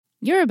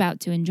You're about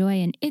to enjoy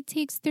an It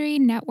Takes Three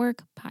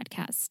Network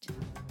podcast.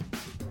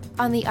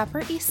 On the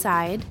Upper East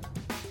Side,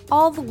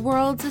 all the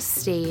world's a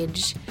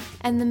stage,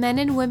 and the men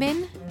and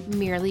women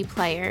merely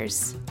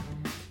players.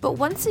 But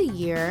once a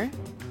year,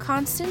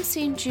 Constance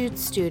St. Jude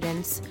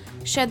students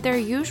shed their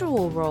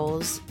usual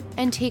roles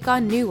and take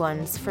on new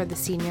ones for the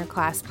senior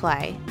class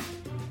play.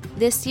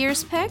 This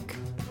year's pick,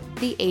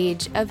 The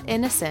Age of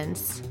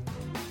Innocence.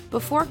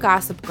 Before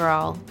Gossip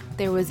Girl,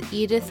 there was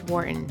Edith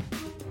Wharton,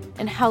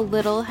 and how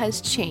little has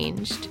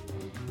changed.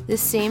 The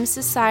same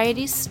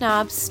society's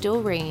snobs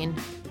still reign,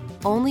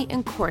 only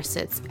in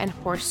corsets and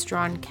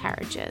horse-drawn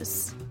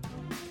carriages.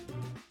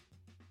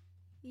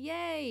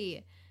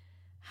 Yay!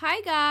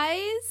 Hi,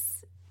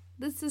 guys!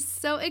 This is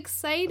so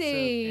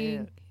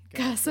exciting.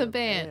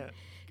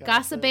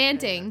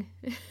 Gossipanting.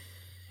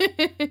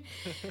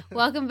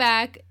 Welcome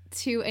back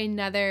to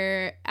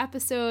another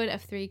episode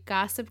of Three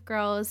Gossip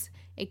Girls,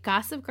 a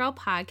Gossip Girl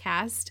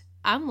podcast.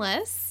 I'm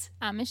Liz.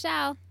 I'm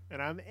Michelle.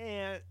 And I'm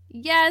Ant.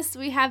 Yes,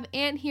 we have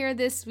Ant here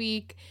this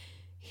week.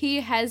 He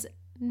has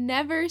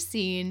never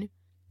seen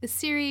the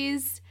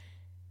series,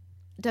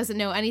 doesn't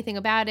know anything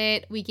about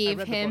it. We gave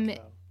him... The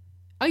book,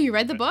 oh, you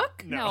read the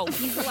book? No,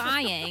 he's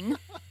lying.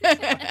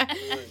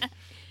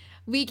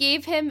 We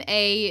gave him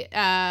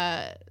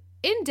a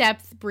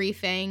in-depth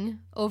briefing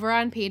over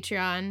on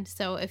Patreon.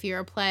 So if you're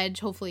a pledge,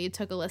 hopefully you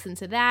took a listen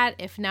to that.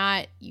 If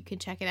not, you can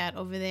check it out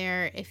over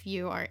there if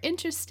you are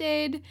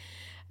interested.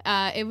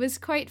 It was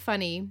quite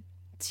funny.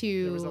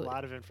 There was a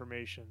lot of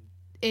information.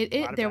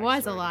 There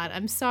was a lot.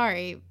 I'm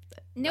sorry.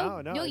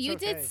 No, you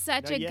okay. did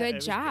such a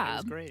good job. It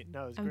was great.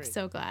 No, it was great. I'm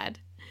so glad.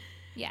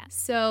 Yeah.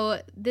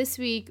 So this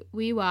week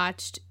we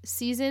watched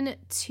season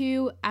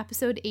 2,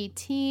 episode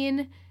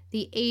 18,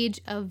 The Age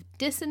of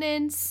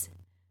Dissonance.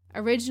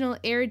 Original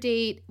air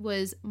date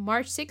was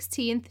March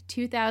 16th,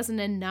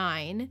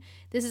 2009.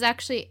 This is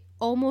actually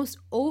almost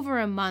over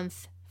a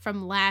month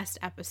from last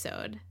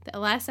episode. The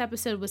last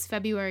episode was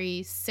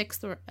February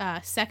 6th or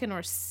 2nd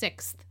or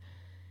 6th.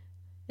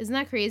 Isn't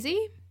that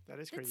crazy? That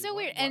is crazy. It's so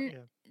weird. And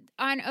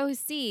on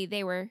OC,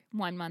 they were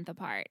 1 month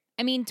apart.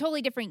 I mean,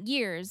 totally different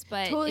years,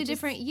 but... Totally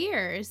different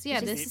years.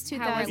 Yeah, this is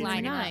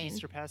 2009. Like an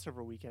Easter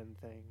Passover weekend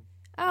thing.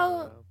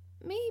 Oh,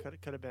 maybe.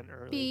 Could have been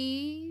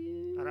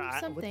early.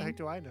 Something. What the heck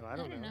do I know? I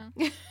don't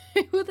know.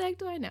 Who the heck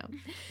do I know?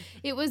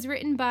 It was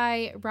written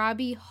by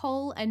Robbie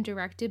Hull and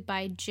directed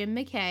by Jim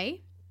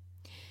McKay.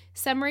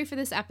 Summary for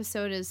this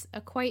episode is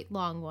a quite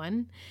long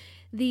one.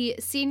 The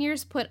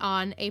seniors put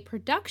on a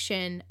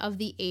production of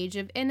The Age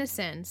of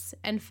Innocence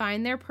and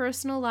find their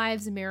personal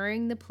lives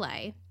mirroring the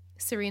play.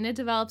 Serena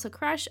develops a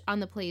crush on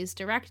the play's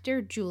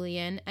director,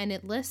 Julian, and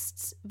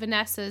enlists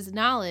Vanessa's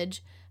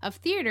knowledge of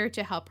theater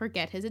to help her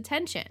get his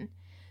attention.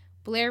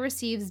 Blair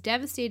receives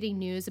devastating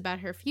news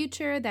about her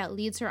future that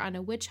leads her on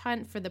a witch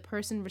hunt for the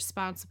person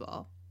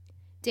responsible.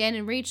 Dan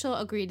and Rachel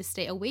agree to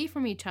stay away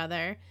from each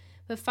other,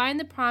 but find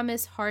the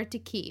promise hard to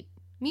keep.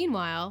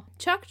 Meanwhile,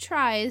 Chuck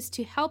tries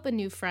to help a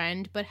new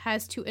friend, but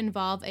has to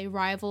involve a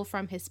rival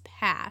from his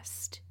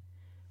past.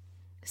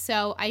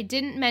 So I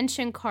didn't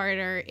mention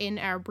Carter in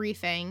our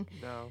briefing.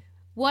 No.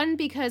 One,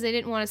 because I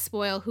didn't want to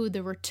spoil who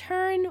the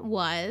return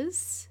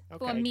was.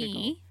 Okay, for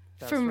me.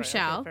 From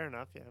Michelle. Okay, fair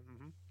enough, yeah.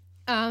 Mm-hmm.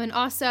 And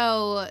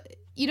also,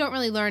 you don't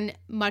really learn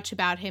much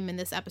about him in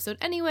this episode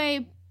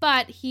anyway,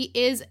 but he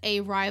is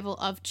a rival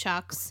of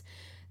Chuck's.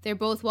 They're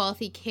both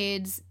wealthy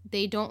kids.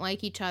 They don't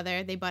like each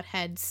other. They butt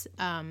heads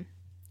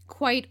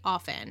quite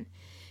often.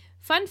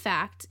 Fun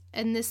fact,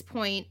 at this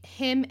point,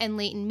 him and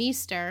Leighton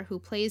Meester, who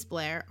plays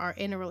Blair, are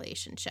in a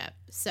relationship.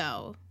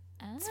 So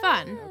it's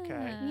fun.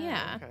 Okay.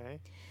 Yeah. Okay.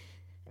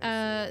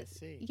 I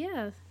see.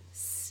 Yeah.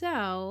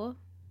 So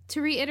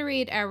to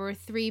reiterate our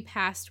 3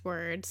 past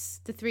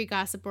words, the 3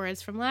 gossip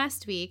words from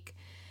last week,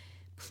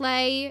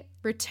 play,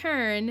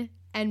 return,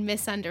 and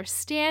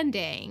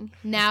misunderstanding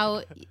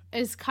now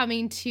is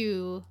coming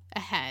to a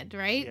head,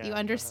 right? Yeah, you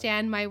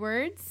understand my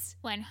words?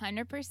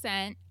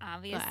 100%,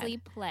 obviously,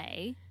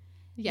 play.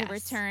 Yes. The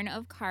return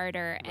of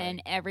Carter,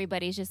 and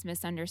everybody's just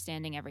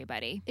misunderstanding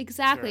everybody.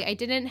 Exactly. Sure. I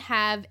didn't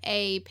have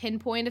a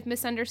pinpoint of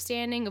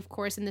misunderstanding. Of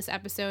course, in this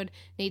episode,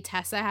 Nate and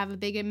Tessa have a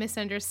big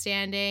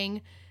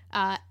misunderstanding.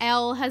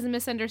 Elle has a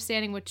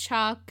misunderstanding with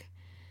Chuck.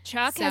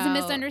 Chuck has a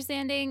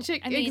misunderstanding.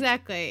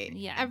 Exactly.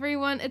 Yeah.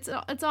 Everyone,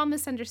 it's all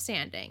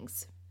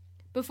misunderstandings.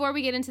 Before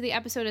we get into the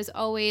episode, as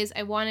always,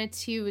 I wanted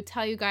to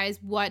tell you guys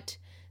what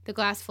the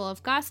Glass Full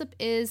of Gossip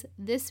is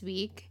this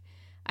week.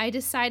 I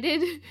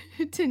decided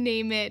to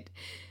name it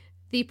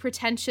the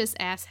Pretentious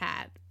Ass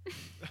Hat.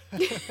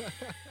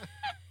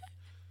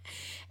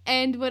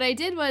 And what I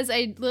did was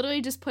I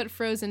literally just put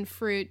frozen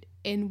fruit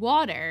in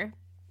water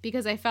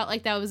because I felt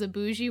like that was a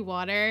bougie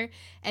water,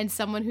 and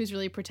someone who's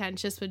really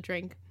pretentious would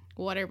drink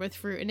water with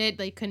fruit in it.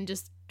 They couldn't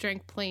just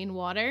drink plain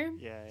water.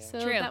 Yeah.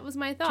 So True. that was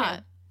my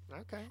thought.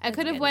 Okay. I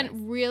could have good. went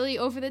really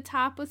over the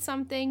top with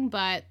something,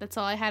 but that's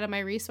all I had on my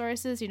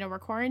resources. You know, we're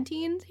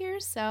quarantined here,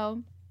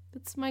 so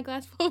that's my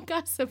glass full of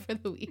gossip for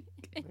the week.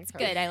 It's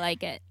good. I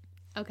like it.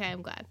 Okay,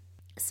 I'm glad.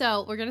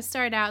 So we're going to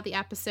start out the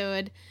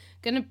episode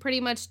Gonna pretty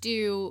much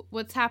do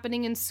what's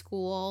happening in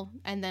school,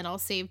 and then I'll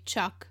save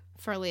Chuck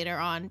for later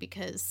on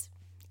because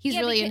he's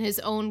really in his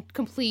own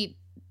complete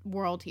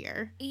world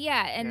here.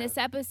 Yeah, and this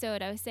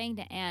episode, I was saying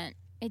to Aunt,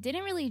 it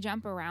didn't really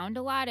jump around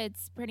a lot.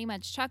 It's pretty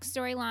much Chuck's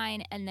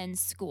storyline and then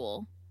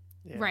school.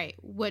 Yeah. Right,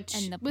 which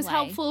was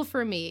helpful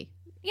for me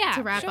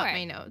to wrap up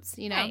my notes,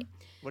 you know? Right.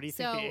 What do you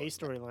think the A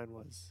storyline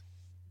was?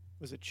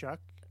 Was it Chuck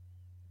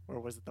or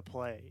was it the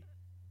play?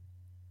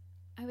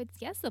 I would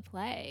guess the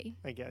play.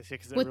 I guess,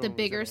 yeah. With the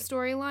bigger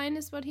storyline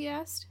is what he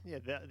asked? Yeah,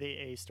 the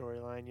A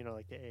storyline, you know,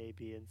 like the A,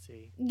 B, and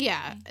C.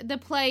 Yeah, the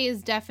play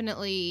is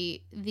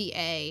definitely the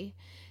A.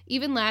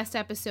 Even last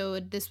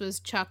episode, this was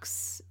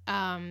Chuck's,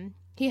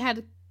 he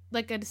had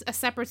like a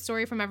separate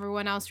story from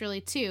everyone else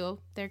really too.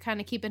 They're kind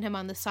of keeping him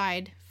on the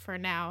side for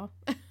now.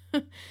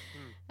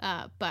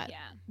 But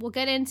we'll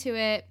get into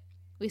it.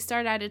 We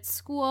start out at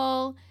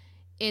school.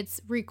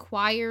 It's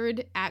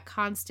required at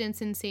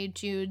Constance and St.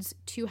 Jude's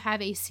to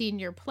have a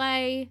senior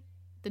play.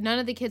 None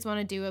of the kids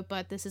want to do it,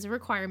 but this is a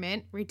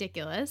requirement.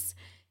 Ridiculous.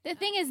 The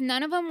thing is,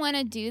 none of them want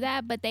to do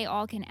that, but they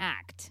all can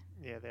act.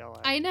 Yeah, they all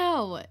act. I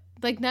know.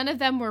 Like, none of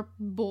them were,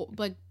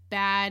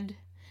 bad.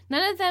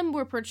 None of them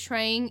were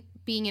portraying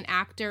being an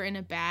actor in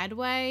a bad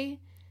way.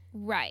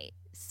 Right.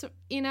 So,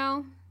 you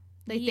know?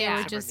 Like, they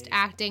were just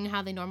acting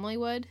how they normally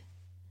would.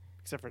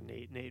 Except for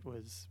Nate. Nate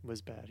was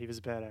bad. He was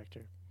a bad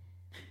actor.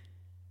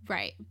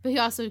 Right. But he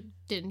also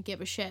didn't give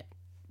a shit.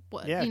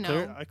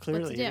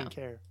 Clearly he didn't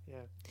care.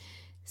 Yeah.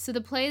 So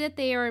the play that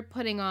they are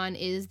putting on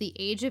is The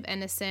Age of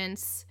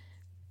Innocence.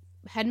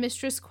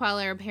 Headmistress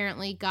Queller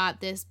apparently got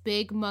this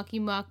big mucky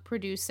muck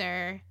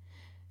producer,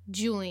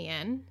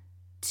 Julian,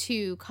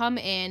 to come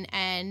in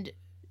and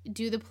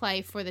do the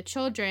play for the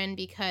children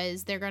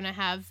because they're going to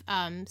have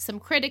some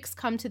critics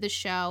come to the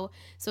show.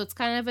 So it's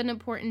kind of an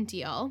important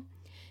deal.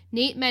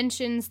 Nate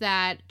mentions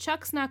that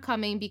Chuck's not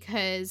coming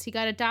because he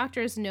got a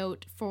doctor's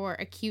note for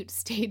acute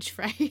stage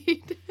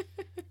fright.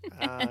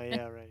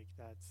 Yeah, right.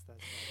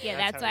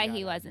 That's why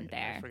he wasn't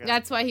there.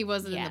 That's why he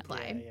wasn't in the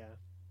play. Yeah.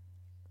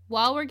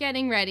 While we're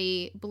getting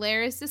ready,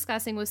 Blair is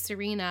discussing with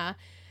Serena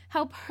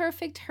how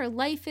perfect her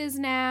life is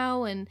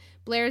now, and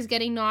Blair is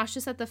getting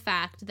nauseous at the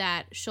fact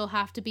that she'll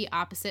have to be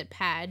opposite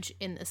Padge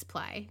in this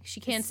play. She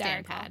can't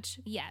stand Padge.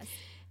 Yes.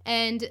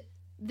 And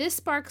this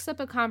sparks up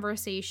a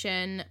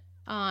conversation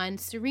on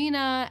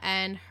Serena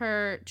and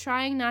her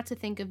trying not to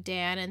think of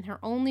Dan, and her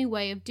only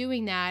way of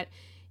doing that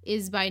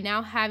is by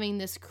now having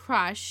this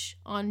crush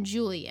on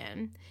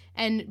Julian.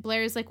 And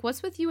Blair's like,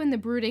 what's with you and the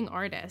brooding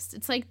artist?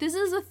 It's like, this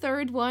is a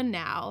third one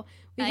now.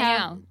 We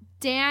have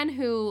Dan,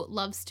 who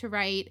loves to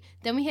write.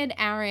 Then we had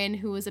Aaron,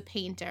 who was a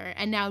painter.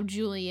 And now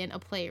Julian, a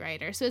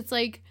playwright. So it's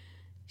like,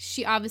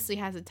 she obviously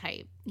has a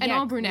type. And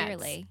all brunettes.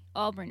 Clearly.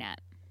 All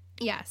brunette.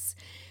 Yes.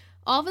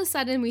 All of a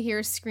sudden, we hear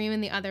a scream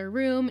in the other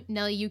room.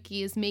 Nelly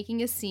Yuki is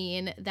making a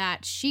scene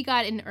that she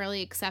got an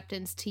early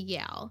acceptance to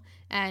Yale.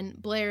 And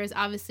Blair is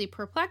obviously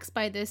perplexed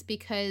by this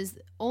because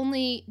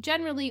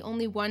generally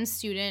only one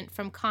student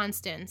from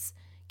Constance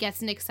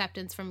gets an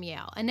acceptance from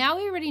Yale. And now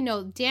we already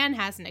know Dan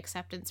has an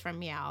acceptance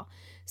from Yale.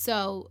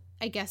 So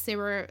I guess they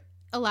were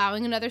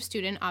allowing another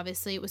student.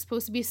 Obviously, it was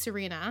supposed to be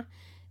Serena.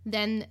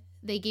 Then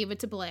they gave it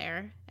to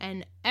Blair.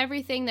 And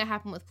everything that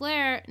happened with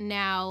Blair,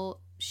 now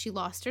she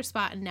lost her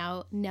spot, and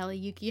now Nelly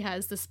Yuki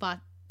has the spot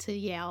to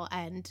Yale,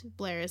 and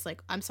Blair is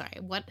like, I'm sorry,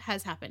 what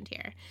has happened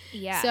here?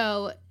 Yeah.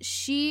 So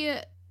she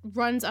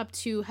runs up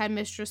to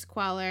Headmistress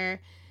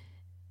Queller.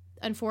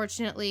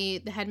 Unfortunately,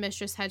 the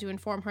headmistress had to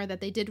inform her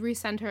that they did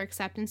resend her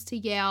acceptance to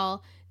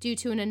Yale due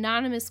to an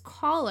anonymous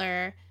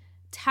caller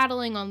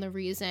tattling on the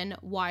reason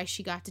why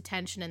she got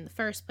detention in the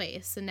first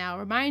place. And now,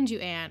 remind you,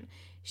 Anne,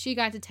 she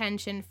got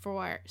detention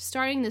for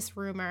starting this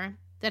rumor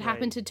that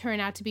happened to turn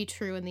out to be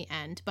true in the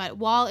end. But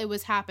while it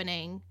was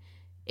happening,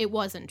 it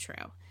wasn't true.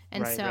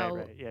 And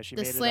so Yeah, she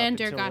the made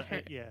slander it got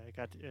her.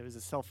 It was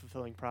a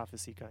self-fulfilling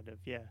prophecy kind of.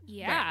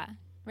 Yeah.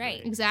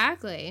 Right.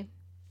 Exactly.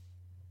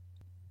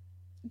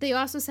 They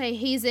also say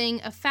hazing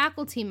a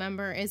faculty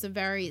member is a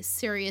very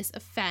serious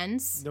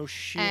offense. No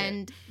shit.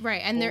 And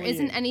there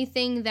isn't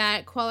anything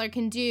that Queller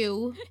can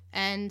do.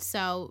 And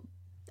so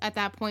at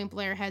that point,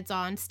 Blair heads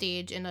on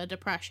stage in a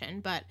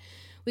depression. But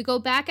we go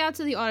back out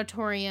to the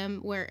auditorium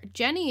where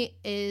Jenny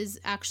is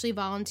actually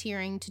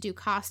volunteering to do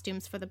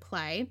costumes for the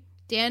play.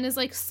 Dan is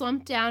like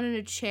slumped down in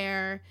a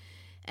chair,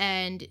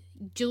 and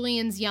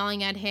Julian's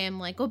yelling at him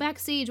like, go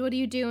backstage, what are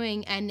you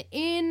doing? And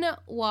in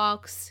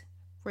walks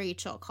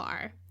Rachel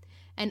Carr.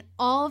 And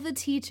all the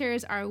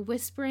teachers are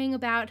whispering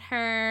about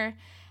her,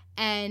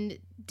 and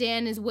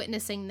Dan is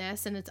witnessing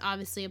this, and it's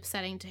obviously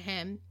upsetting to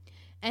him.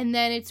 And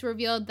then it's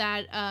revealed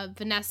that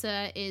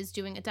Vanessa is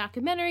doing a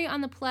documentary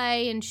on the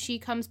play, and she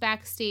comes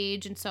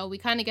backstage, and so we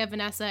kind of get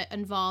Vanessa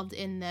involved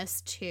in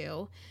this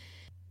too.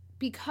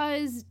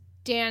 Because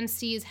Dan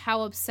sees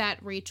how upset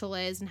Rachel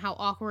is and how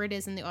awkward it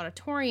is in the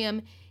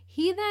auditorium,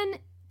 he then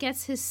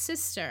gets his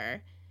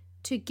sister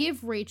to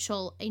give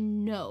Rachel a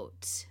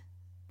note.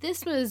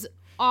 This was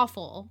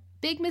awful.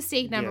 Big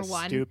mistake number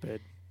one.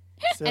 Stupid.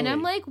 And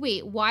I'm like,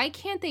 wait, why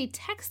can't they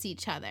text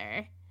each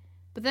other?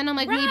 But then I'm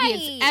like, maybe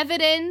it's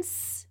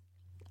evidence.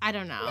 I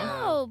don't know.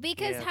 No,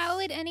 because how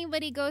would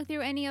anybody go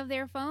through any of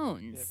their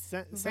phones?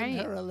 Yeah,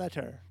 send her a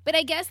letter. But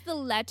I guess the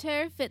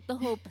letter fit the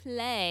whole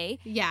play.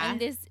 Yeah.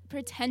 And this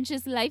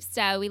pretentious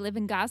lifestyle we live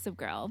in Gossip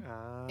Girl.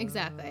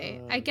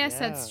 Exactly. I guess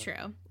that's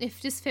true. It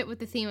just fit with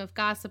the theme of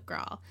Gossip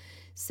Girl.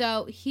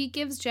 So he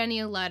gives Jenny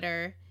a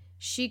letter.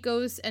 She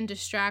goes and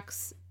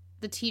distracts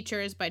the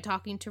teachers by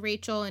talking to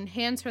Rachel and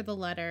hands her the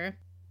letter.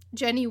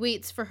 Jenny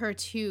waits for her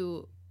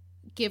to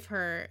give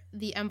her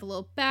the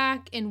envelope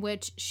back, in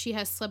which she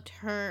has slipped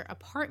her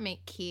apartment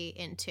key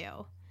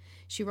into.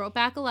 She wrote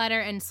back a letter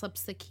and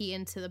slips the key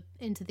into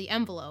the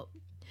envelope.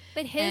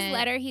 But his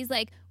letter, he's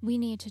like, we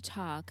need to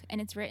talk.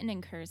 And it's written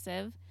in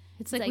cursive.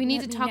 It's like we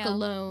need to talk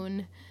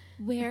alone.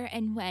 Where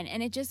and when.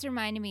 And it just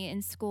reminded me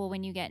in school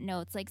when you get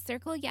notes, like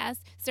circle yes,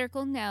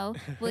 circle no,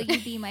 will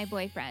you be my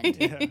boyfriend?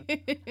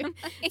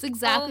 It's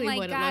exactly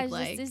what it looked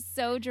like. This is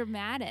so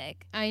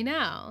dramatic. I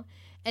know.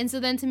 And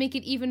so then to make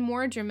it even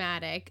more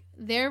dramatic,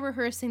 they're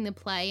rehearsing the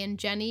play and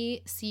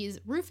Jenny sees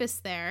Rufus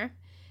there,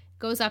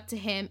 goes up to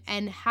him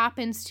and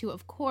happens to,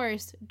 of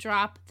course,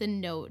 drop the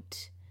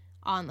note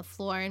on the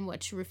floor, in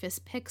which Rufus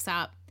picks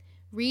up,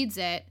 reads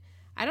it.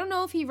 I don't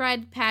know if he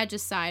read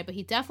Padge's side, but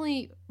he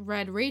definitely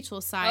read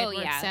Rachel's side,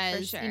 where it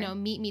says, for sure.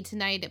 Meet me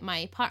tonight at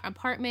my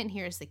apartment.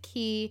 Here's the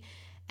key.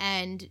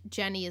 And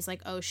Jenny is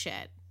like, oh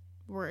shit,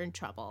 we're in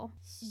trouble.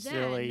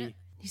 Silly. Then,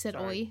 he said,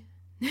 Sorry. oi.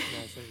 No,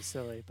 I said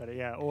silly, but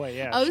yeah, oi,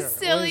 yeah, Oh, sure.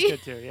 silly. Oi's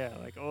good too, yeah,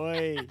 like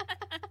oi.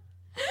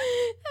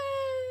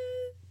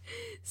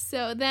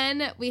 So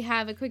then we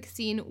have a quick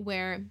scene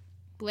where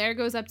Blair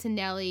goes up to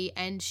Nellie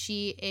and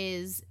she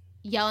is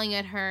yelling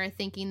at her,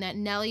 thinking that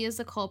Nellie is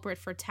the culprit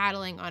for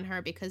tattling on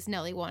her because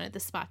Nellie wanted the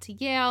spot to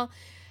Yale.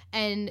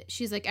 And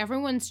she's like,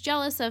 everyone's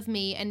jealous of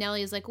me. And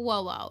Nellie is like,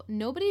 whoa,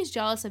 nobody's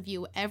jealous of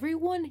you.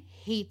 Everyone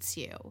hates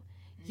you.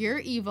 You're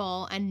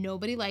evil and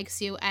nobody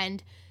likes you.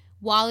 And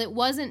while it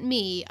wasn't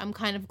me, I'm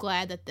kind of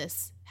glad that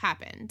this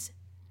happened.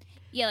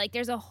 Yeah, like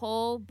there's a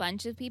whole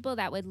bunch of people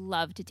that would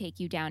love to take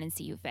you down and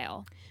see you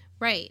fail.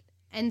 Right.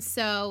 And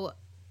so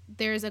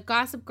there's a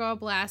Gossip Girl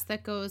blast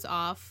that goes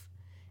off,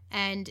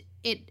 and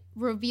it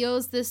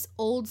reveals this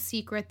old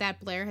secret that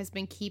Blair has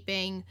been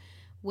keeping,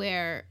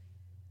 where,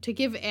 to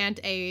give Aunt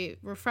a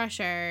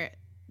refresher,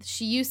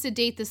 she used to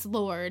date this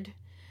lord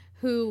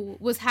who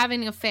was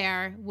having an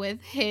affair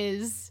with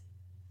his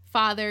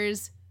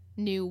father's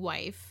new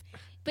wife.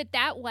 But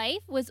that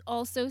wife was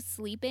also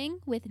sleeping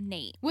with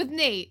Nate.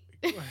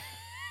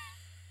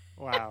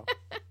 Wow.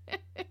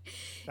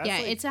 Yeah,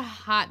 like, it's a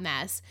hot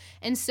mess.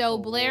 And so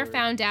Blair lord.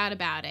 found out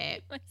about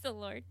it. What's a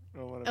lord?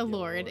 A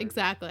lord,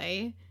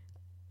 exactly.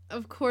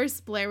 Of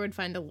course, Blair would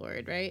find a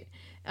lord, right?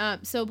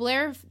 So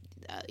Blair,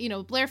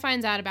 Blair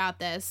finds out about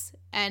this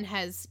and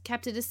has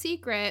kept it a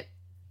secret,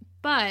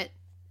 but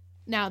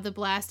now the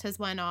blast has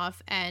went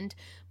off, and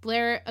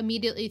Blair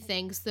immediately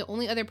thinks the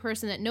only other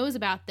person that knows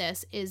about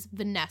this is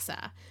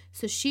Vanessa.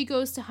 So she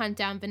goes to hunt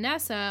down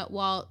Vanessa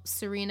while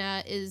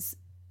Serena is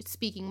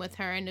speaking with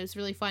her, and it was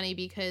really funny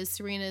because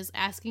Serena's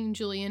asking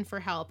Julian for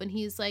help, and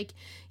he's like,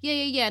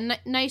 yeah,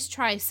 nice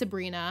try,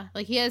 Sabrina.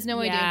 Like, he has no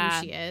idea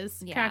who she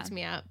is. Yeah. Cracked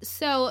me up.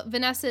 So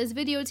Vanessa is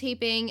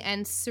videotaping,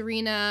 and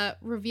Serena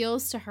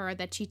reveals to her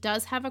that she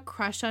does have a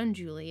crush on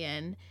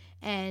Julian,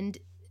 and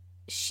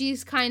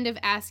she's kind of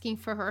asking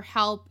for her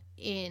help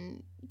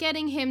in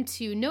getting him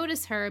to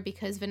notice her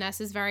because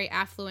Vanessa's very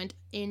affluent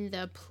in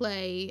the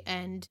play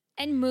and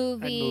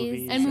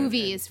movies,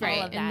 movies.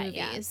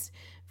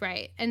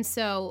 Right. And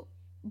so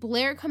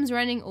Blair comes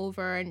running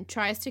over and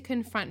tries to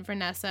confront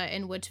Vanessa,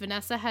 in which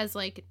Vanessa has,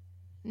 like,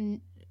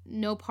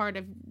 no part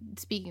of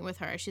speaking with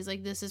her. She's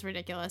like, this is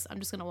ridiculous. I'm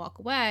just going to walk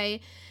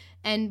away.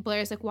 And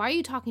Blair's like, why are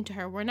you talking to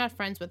her? We're not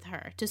friends with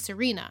her. To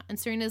Serena. And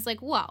Serena's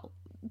like, well,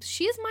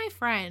 she's my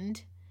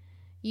friend.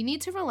 You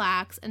need to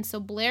relax. And so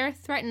Blair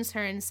threatens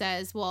her and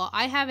says, well,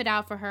 I have it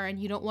out for her,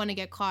 and you don't want to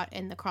get caught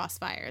in the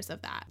crossfires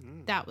of that.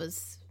 That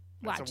was...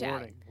 That's a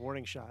warning.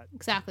 Warning shot.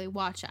 Exactly.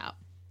 Watch out.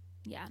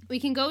 Yeah. We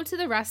can go to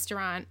the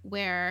restaurant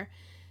where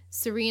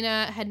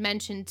Serena had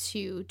mentioned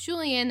to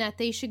Julian that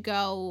they should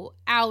go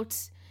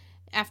out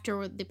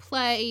after the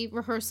play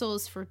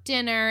rehearsals for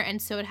dinner.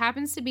 And so it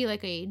happens to be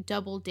like a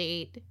double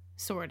date,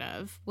 sort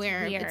of,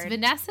 where it's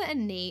Vanessa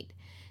and Nate,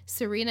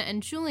 Serena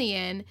and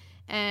Julian.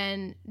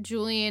 And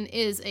Julian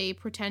is a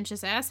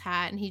pretentious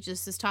asshat, and he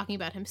just is talking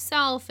about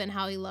himself and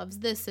how he loves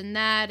this and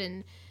that.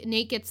 And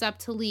Nate gets up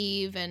to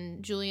leave,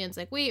 and Julian's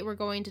like, wait, we're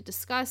going to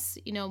discuss,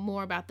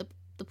 more about the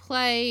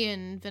play.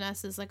 And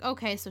Vanessa's like,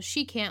 okay, so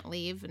she can't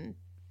leave. And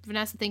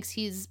Vanessa thinks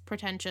he's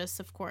pretentious,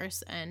 of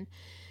course. And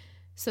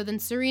so then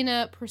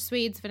Serena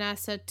persuades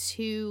Vanessa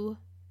to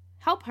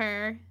help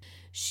her.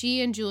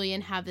 She and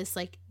Julian have this,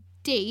 like,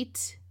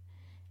 date,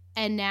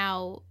 and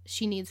now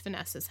she needs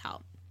Vanessa's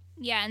help.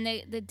 Yeah, and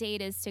the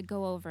date is to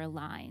go over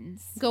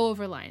lines. Go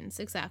over lines,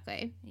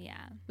 exactly.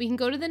 Yeah. We can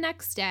go to the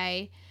next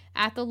day.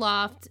 At the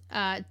loft,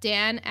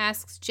 Dan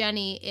asks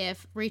Jenny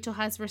if Rachel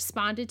has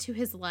responded to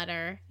his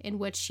letter, in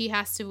which she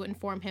has to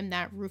inform him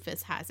that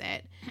Rufus has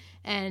it.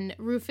 And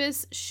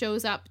Rufus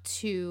shows up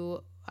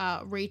to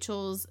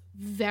Rachel's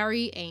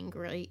very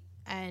angry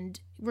and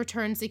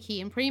returns the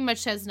key and pretty much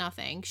says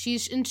nothing.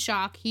 She's in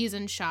shock. He's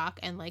in shock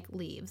and like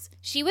leaves.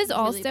 She was Really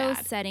also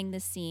bad. setting the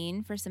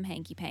scene for some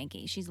hanky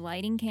panky. She's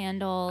lighting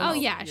candles. Oh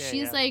yeah, Yeah,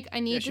 she's yeah. like, I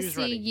need she to was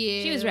see ready.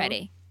 you. She was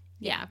ready.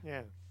 Yeah.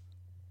 Yeah.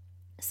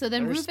 So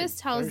then Thirsty, Rufus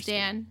tells thirsty.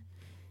 Dan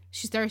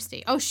she's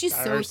thirsty. Oh, she's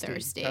so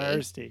thirsty.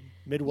 Thirsty.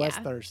 Midwest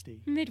Yeah.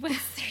 thirsty. Midwest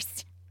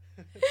thirsty.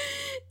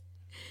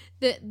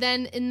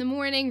 Then in the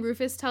morning,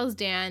 Rufus tells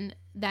Dan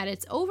that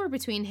it's over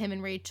between him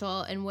and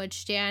Rachel, in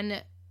which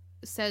Dan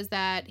says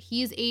that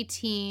he's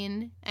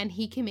 18 and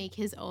he can make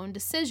his own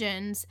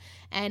decisions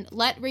and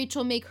let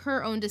Rachel make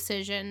her own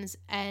decisions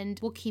and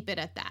we'll keep it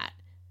at that,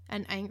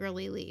 and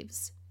angrily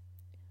leaves.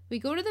 We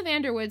go to the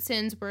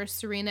Vanderwoodsons where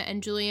Serena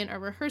and Julian are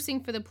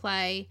rehearsing for the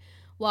play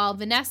while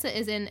Vanessa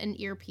is in an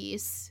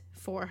earpiece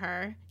for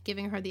her,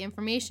 giving her the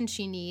information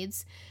she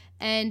needs.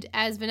 And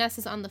as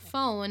Vanessa's on the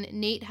phone,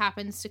 Nate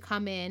happens to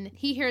come in.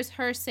 He hears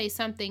her say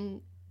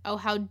something, oh,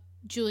 how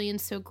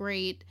Julian's so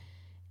great,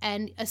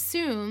 and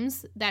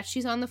assumes that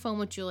she's on the phone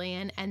with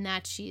Julian and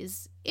that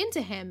she's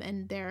into him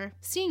and they're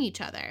seeing each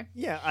other.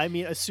 Yeah, I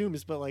mean,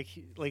 assumes, but like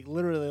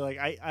literally, like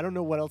I don't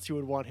know what else you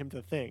would want him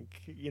to think.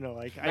 You know,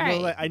 like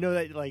Right. I know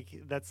that like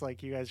that's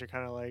like you guys are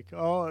kind of like,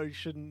 oh, you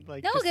shouldn't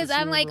like. No, just because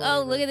I'm assume like, or oh,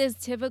 whatever. look at this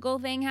typical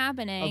thing A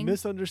happening.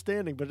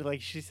 misunderstanding, but like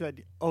she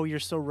said, oh, you're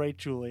so right,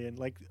 Julian.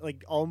 Like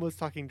almost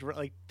talking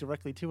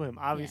directly to him.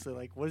 Obviously,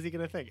 like what is he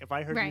gonna think? If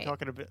I heard Right. you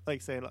talking a bit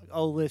like saying, like,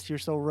 oh, Liz, you're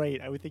so right,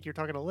 I would think you're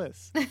talking to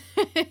Liz.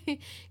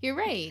 You're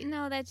right.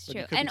 No, that's But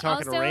true. you could And be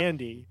talking also, to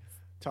Randy,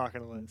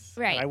 talking to Liz.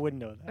 Right. And I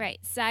wouldn't know that. right,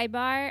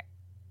 sidebar,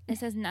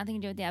 this has nothing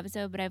to do with the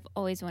episode, but I've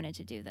always wanted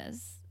to do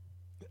this.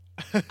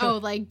 Oh,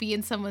 like be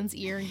in someone's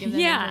ear and give them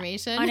Yeah,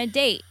 information? On a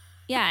date.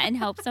 Yeah, and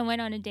help someone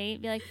on a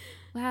date. Be like,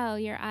 wow,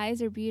 your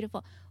eyes are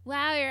beautiful.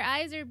 Wow, your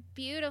eyes are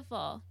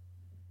beautiful.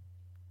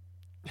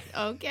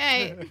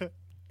 Okay.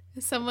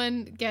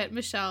 Someone get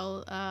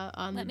Michelle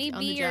on Let me the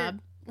be job.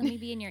 Let me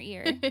be in your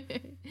ear.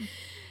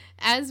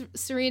 As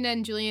Serena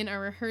and Julian are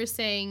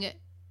rehearsing,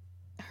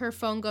 her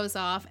phone goes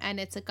off and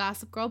it's a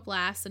Gossip Girl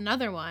blast,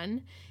 another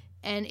one.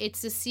 And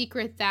it's a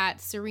secret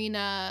that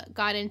Serena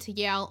got into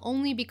Yale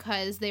only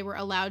because they were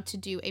allowed to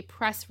do a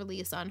press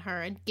release on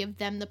her and give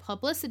them the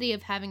publicity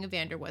of having a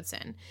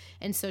Vanderwoodson.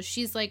 And so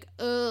she's like,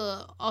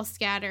 ugh, all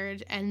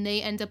scattered. And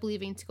they end up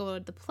leaving to go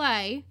to the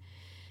play.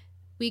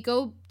 We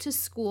go to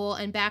school,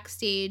 and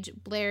backstage,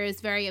 Blair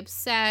is very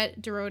upset.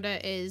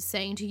 Dorota is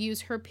saying to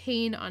use her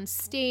pain on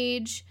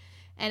stage.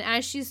 And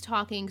as she's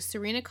talking,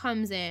 Serena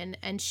comes in,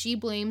 and she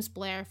blames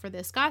Blair for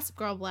this Gossip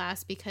Girl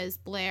blast because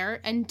Blair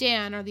and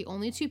Dan are the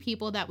only two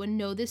people that would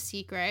know this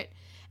secret.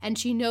 And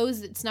she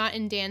knows it's not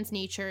in Dan's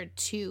nature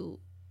to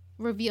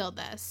reveal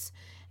this.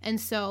 And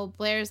so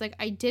Blair's like,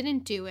 I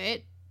didn't do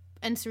it.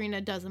 And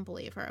Serena doesn't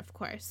believe her, of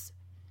course.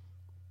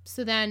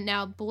 So then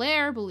now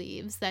Blair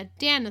believes that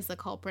Dan is the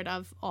culprit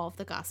of all of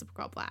the Gossip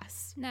Girl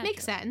blasts. Naturally.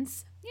 Makes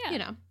sense. Yeah. You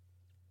know.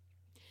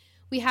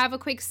 We have a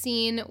quick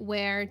scene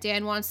where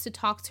Dan wants to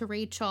talk to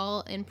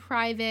Rachel in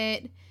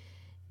private.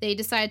 They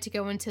decide to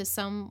go into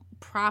some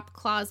prop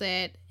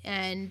closet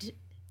and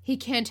he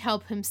can't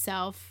help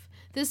himself.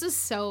 This is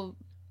so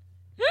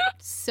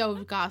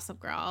Gossip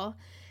Girl.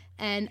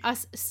 And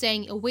us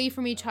staying away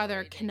from each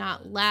other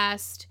cannot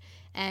last.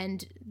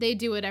 And they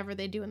do whatever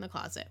they do in the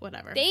closet,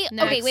 whatever. They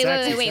Next. okay,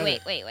 Sex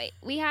wait.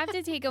 We have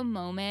to take a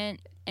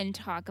moment and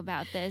talk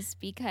about this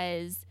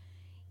because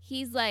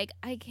he's like,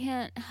 I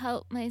can't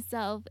help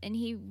myself, and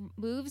he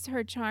moves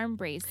her charm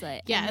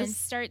bracelet and then Yes.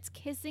 starts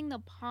kissing the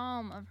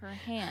palm of her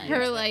hand.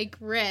 Her like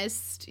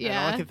wrist. And all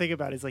I Yeah. can think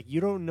about is like, you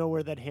don't know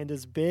where that hand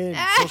has been.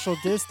 Social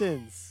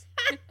distance.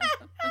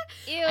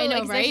 Ew, I know,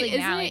 like, right? especially Isn't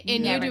now, it like,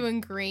 in you never- to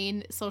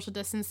ingrain social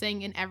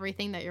distancing in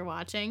everything that you're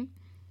watching?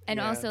 and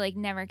Yeah. also like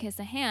never kiss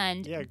a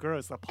hand. Yeah,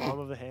 gross. The palm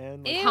of the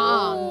hand. Like, Ew.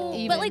 Palm,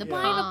 even but like the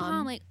why the palm.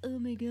 palm? Like, oh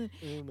my god.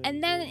 oh my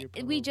And God, then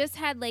your we palm. just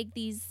had like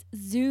these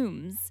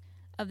zooms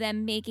of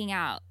them making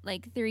out,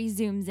 like 3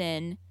 zooms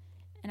in,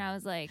 and I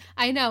was like,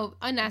 I know,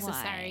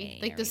 unnecessary.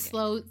 Why Like are the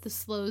we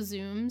slow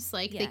zooms.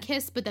 Like they Yeah.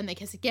 kiss, but then they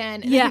kiss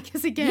again, and Yeah. then they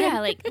kiss again. yeah,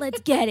 like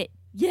let's get it,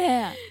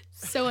 yeah.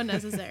 So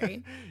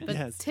unnecessary. But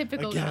Yes,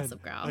 typical again,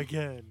 Gossip Girl.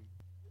 Again.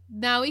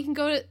 Now we can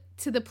go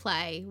to the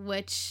play,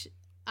 which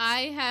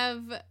I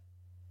have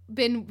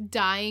been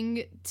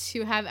dying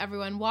to have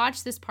everyone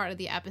watch this part of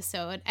the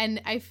episode,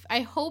 and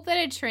I hope that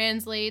it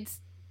translates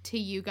to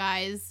you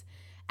guys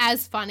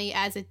as funny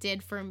as it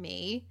did for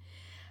me.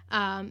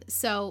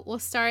 So we'll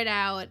start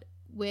out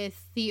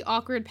with the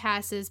awkward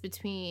passes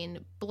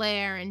between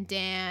Blair and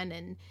Dan,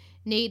 and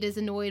Nate is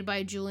annoyed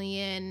by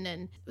Julian,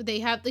 and they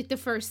have like the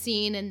first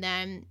scene, and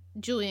then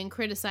Julian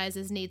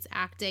criticizes Nate's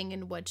acting,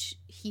 in which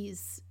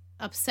he's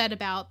upset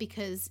about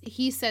because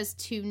he says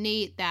to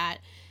Nate that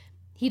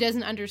he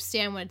doesn't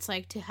understand what it's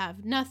like to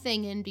have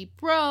nothing and be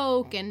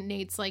broke. And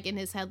Nate's like in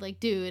his head like,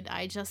 dude,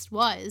 I just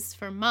was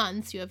for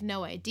months. You have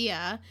no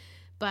idea.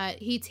 But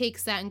he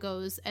takes that and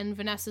goes, and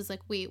Vanessa's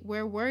like, wait,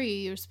 where were you?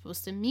 You were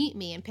supposed to meet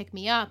me and pick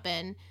me up.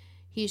 And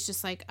he's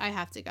just like, I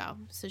have to go.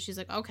 So she's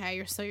like, okay,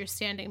 you're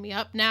standing me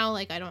up now.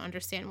 Like, I don't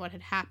understand what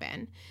had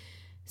happened.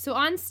 So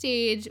on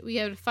stage, we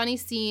have a funny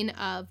scene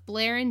of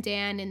Blair and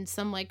Dan in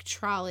some like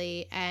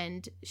trolley,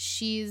 and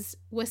she's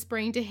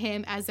whispering to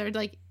him as they're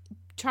like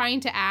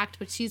trying to act,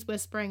 but she's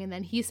whispering, and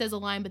then he says a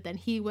line, but then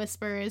he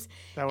whispers,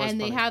 and funny.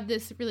 They have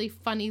this really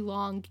funny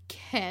long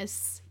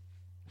kiss,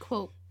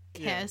 quote,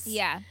 kiss.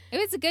 Yeah. It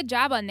was a good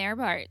job on their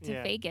part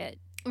to fake it.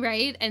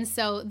 Right? And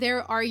so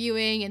they're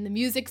arguing, and the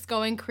music's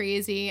going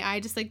crazy. I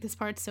just like this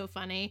part's so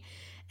funny.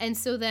 And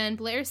so then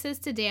Blair says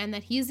to Dan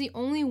that he's the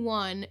only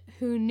one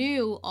who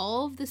knew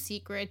all of the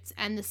secrets,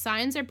 and the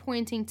signs are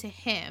pointing to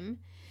him.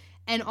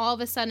 And all of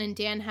a sudden,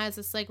 Dan has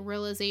this, like,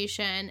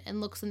 realization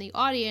and looks in the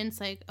audience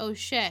like, oh,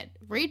 shit,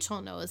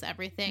 Rachel knows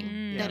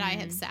everything that I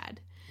have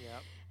said.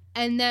 Yep.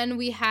 And then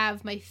we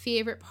have my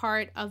favorite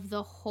part of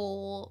the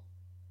whole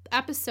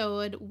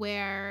episode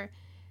where,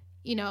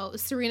 you know,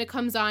 Serena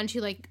comes on, she,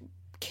 like,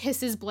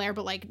 kisses Blair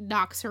but, like,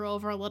 knocks her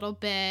over a little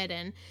bit,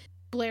 and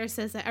Blair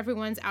says that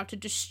everyone's out to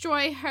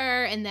destroy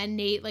her, and then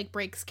Nate, like,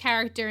 breaks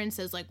character and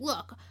says, like,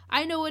 look,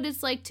 I know what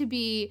it's like to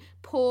be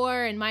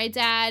poor, and my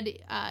dad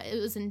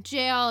it was in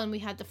jail, and we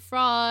had the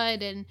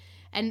fraud, and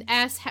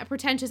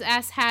pretentious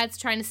asshats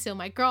trying to steal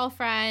my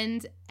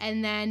girlfriend.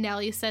 And then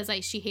Nellie says,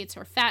 like, she hates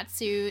her fat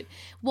suit,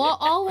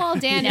 while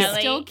Dan is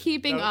still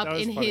keeping up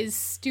in funny. His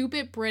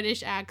stupid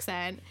British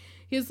accent.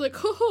 He's like,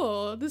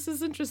 oh, this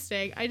is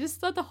interesting. I just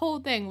thought the whole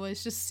thing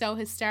was just so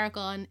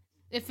hysterical. And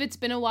if it's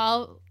been a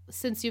while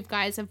since you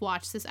guys have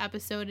watched this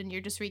episode and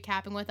you're just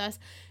recapping with us,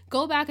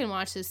 go back and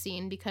watch this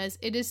scene because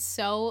it is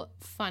so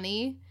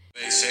funny.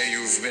 They say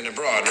you've been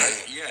abroad,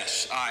 right?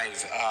 Yes,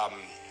 I've,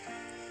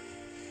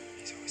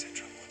 He's always had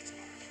trouble with his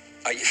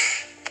bar.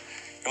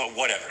 You know,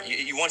 whatever.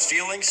 You want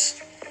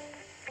feelings?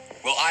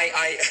 Well,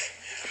 I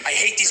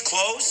hate these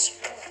clothes,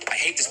 I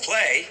hate this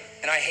play,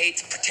 and I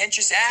hate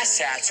pretentious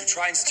asshats who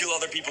try and steal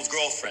other people's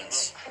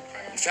girlfriends.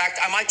 In fact,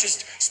 I might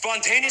just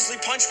spontaneously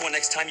punch one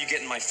next time you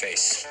get in my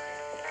face.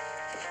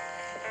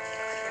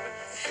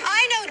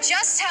 I know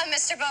just how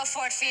Mr.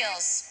 Beaufort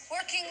feels.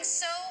 Working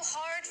so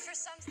hard for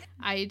something.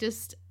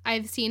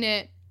 I've seen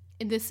it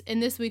in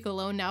this week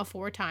alone now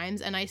 4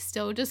 times, and I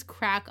still just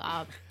crack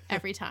up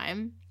every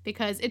time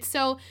because it's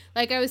so,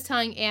 like I was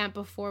telling Aunt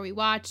before we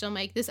watched, I'm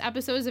like, this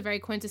episode is a very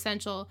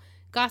quintessential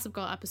Gossip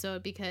Girl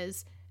episode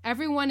because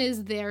everyone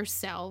is their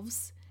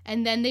selves,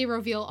 and then they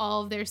reveal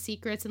all of their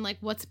secrets and like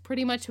what's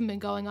pretty much been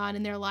going on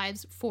in their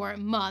lives for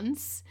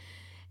months.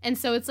 And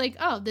so it's like,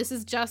 oh, this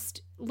is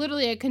just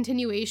literally a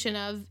continuation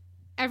of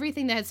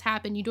everything that has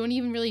happened. You don't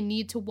even really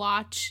need to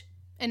watch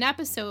an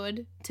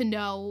episode to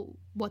know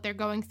what they're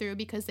going through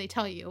because they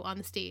tell you on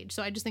the stage.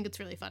 So I just think it's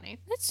really funny.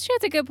 That's true.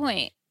 That's a good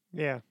point.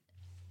 Yeah.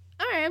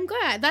 All right, I'm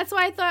glad. That's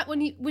why I thought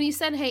when you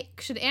said, hey,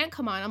 should Ant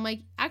come on? I'm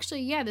like,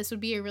 actually, yeah, this would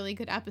be a really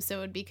good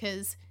episode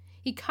because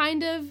he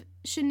kind of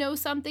should know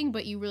something,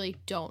 but you really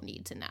don't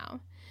need to know.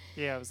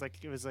 Yeah, it was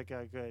like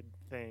a good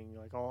thing,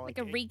 like all like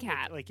a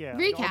recap,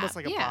 recap, almost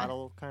like a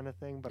bottle kind of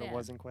thing, but it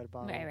wasn't quite a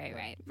bottle.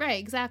 Right,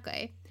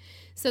 exactly.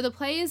 So the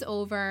play is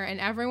over, and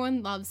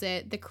everyone loves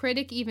it. The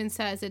critic even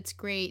says it's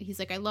great. He's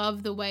like, I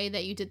love the way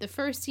that you did the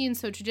first scene,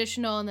 so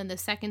traditional, and then the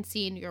second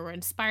scene, you were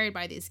inspired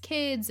by these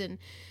kids, and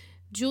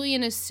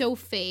Julian is so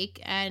fake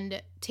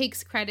and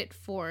takes credit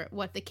for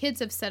what the kids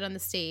have said on the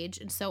stage,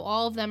 and so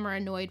all of them are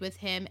annoyed with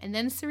him. And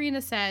then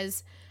Serena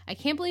says, I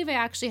can't believe I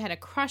actually had a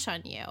crush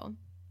on you.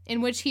 In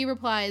which he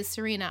replies,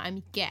 Serena,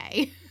 I'm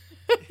gay.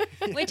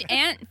 Which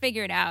Ant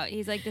figured out.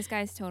 He's like, this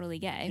guy's totally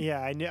gay. Yeah,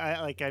 I knew.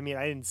 I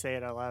didn't say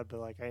it out loud, but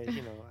like,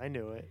 I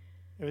knew it.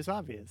 It was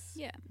obvious.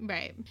 Yeah.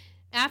 Right.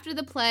 After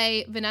the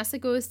play, Vanessa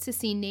goes to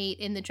see Nate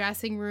in the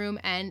dressing room,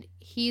 and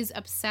he's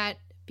upset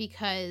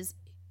because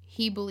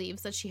he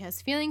believes that she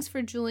has feelings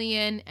for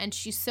Julian, and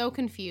she's so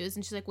confused.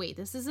 And she's like, wait,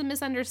 this is a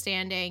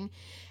misunderstanding.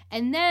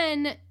 And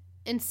then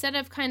instead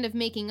of kind of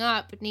making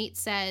up, Nate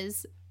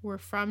says, we're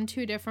from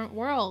 2 different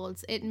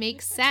worlds. It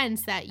makes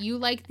sense that you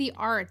like the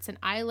arts and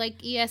I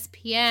like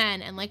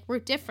ESPN and like we're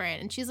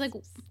different. And she's like,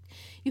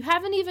 you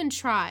haven't even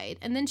tried.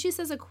 And then she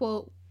says a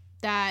quote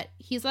that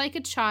he's like a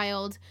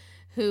child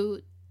who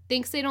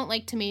thinks they don't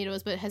like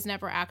tomatoes but has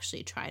never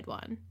actually tried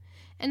one.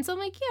 And so I'm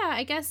like, yeah,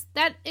 I guess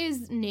that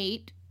is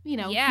Nate. You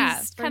know,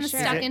 he's kind of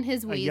stuck in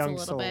his ways a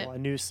little bit. A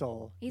new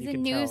soul. He's a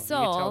new soul.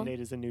 You can tell Nate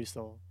is a new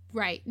soul.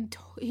 Right.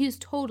 He's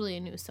totally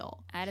a new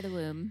soul. Out of the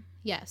womb.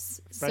 Yes.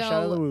 Fresh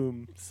out of the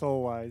womb,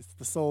 soul-wise.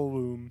 The soul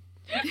womb.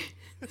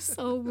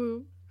 Soul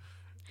womb.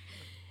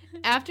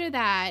 After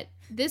that,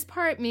 this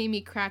part made me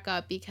crack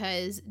up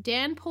because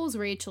Dan pulls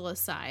Rachel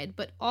aside,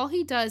 but all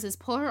he does is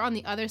pull her on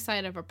the other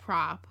side of a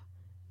prop.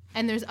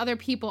 And there's other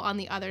people on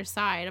the other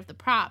side of the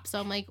prop. So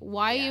I'm like,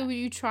 why are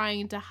you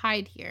trying to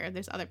hide here?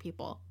 There's other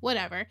people.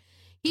 Whatever.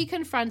 He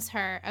confronts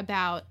her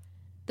about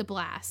the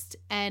blast,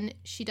 and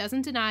she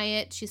doesn't deny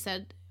it. She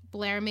said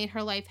Blair made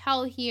her life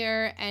hell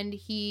here, and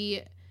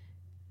he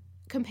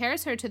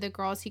compares her to the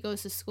girls he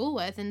goes to school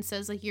with and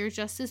says, like, you're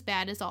just as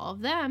bad as all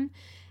of them.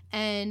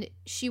 And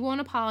she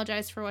won't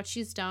apologize for what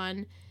she's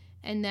done.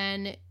 And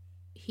then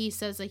he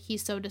says like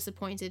he's so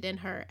disappointed in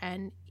her,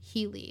 and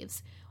he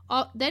leaves.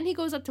 Then he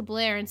goes up to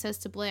Blair and says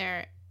to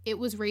Blair, it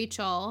was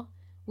Rachel.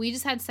 We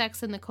just had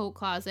sex in the coat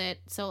closet,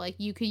 so like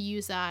you could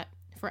use that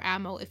for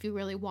ammo if you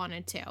really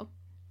wanted to.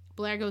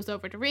 Blair goes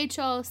over to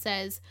Rachel,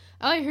 says,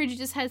 oh, I heard you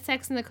just had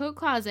sex in the coat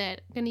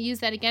closet. I'm going to use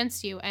that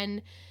against you.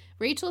 And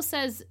Rachel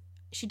says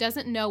she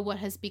doesn't know what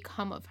has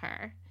become of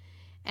her.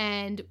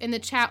 And in the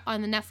chat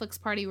on the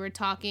Netflix party, we were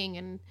talking,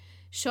 and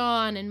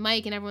Sean and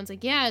Mike and everyone's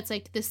like, yeah, it's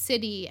like the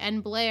city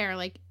and Blair,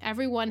 like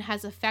everyone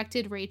has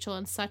affected Rachel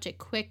in such a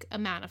quick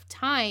amount of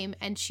time,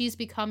 and she's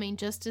becoming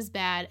just as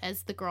bad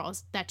as the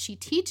girls that she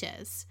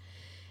teaches.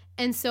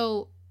 And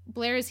so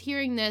Blair is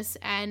hearing this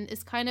and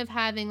is kind of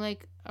having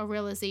like a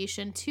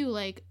realization too,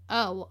 like,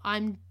 oh,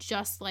 I'm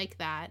just like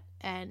that,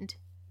 and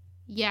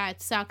yeah,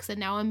 it sucks, and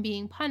now I'm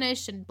being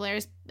punished, and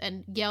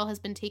Gail has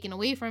been taken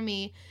away from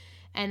me.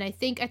 And I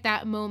think at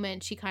that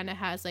moment she kind of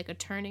has like a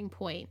turning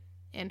point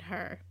in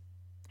her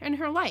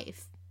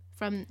life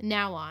from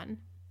now on.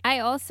 I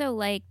also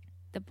like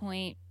the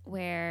point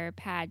where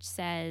Padge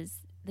says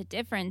the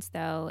difference,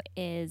 though,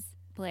 is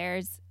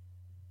Blair's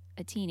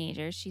a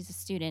teenager, she's a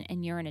student,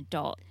 and you're an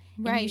adult.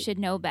 Right. And you should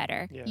know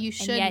better. Yeah. You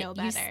should know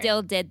better. You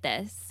still did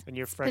this. And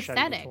you're fresh out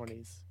of your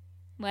 20s.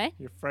 What?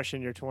 You're fresh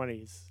in your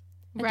 20s.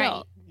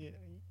 Adult. Right.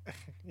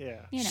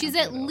 Yeah. You know. She's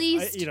at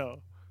least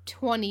 23.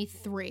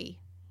 23.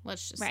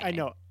 Let's just say. I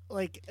know.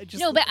 Like,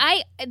 just no, but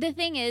the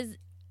thing is,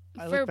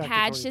 for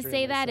Padge to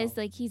say that myself. is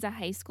like he's a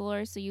high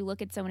schooler, so you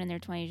look at someone in their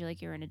 20s, you're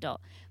like, you're an adult.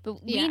 But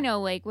Yeah. we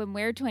know, like, when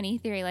we're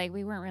 23, like,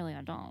 we weren't really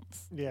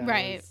adults. Yeah.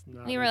 Right.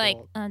 We were like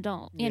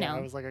adult, you know.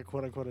 I was like a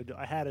quote unquote adult.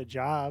 I had a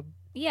job.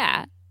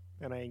 Yeah.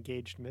 And I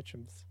engaged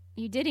Mitchum's.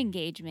 You did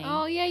engage me.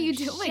 Oh, yeah, you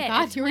did. Oh, my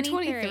God. You were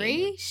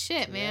 23?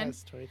 Shit, man. Yeah, I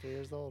was 23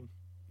 years old.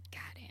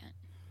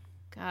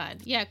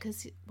 God. Yeah,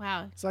 because,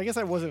 wow. So I guess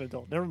I was an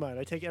adult. Never mind.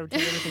 I take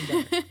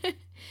everything back.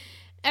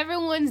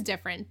 Everyone's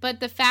different. But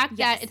the fact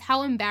that it's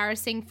how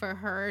embarrassing for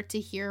her to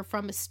hear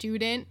from a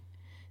student,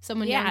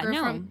 someone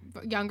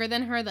younger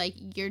than her, like,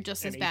 you're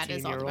just as bad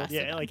as all the rest of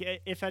them. Yeah,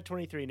 like, if at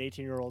 23 an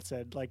 18-year-old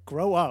said, like,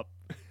 grow up.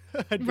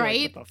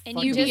 Right? Like,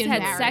 and you just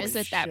had sex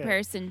with that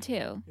person,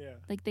 too. Yeah.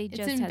 Like, they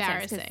just it's had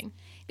embarrassing. sex.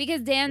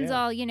 Because Dan's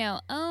all, you know,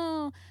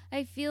 oh,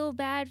 I feel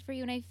bad for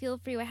you and I feel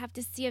for you. I have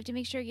to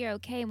make sure you're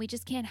okay. And we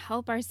just can't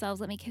help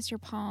ourselves. Let me kiss your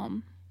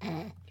palm.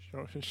 Let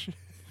me kiss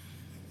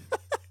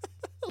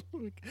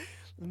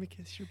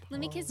your palm. Let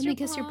me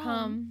kiss your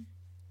palm.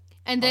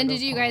 And then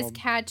did you guys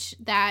catch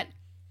that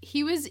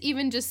he was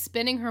even just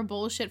spinning her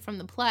bullshit from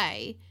the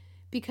play,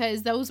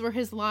 because those were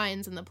his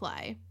lines in the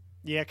play.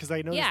 Yeah, because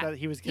I noticed that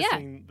he was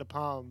kissing the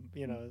palm,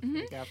 you know,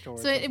 like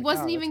afterwards. So it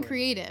wasn't even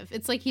creative.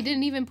 It's like he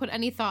didn't even put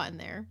any thought in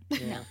there.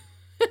 Yeah.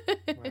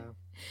 Wow.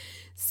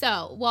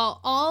 So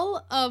while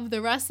all of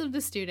the rest of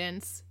the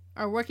students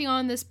are working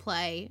on this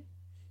play,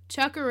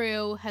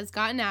 Chuckaroo has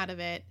gotten out of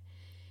it.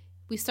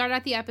 We start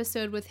out the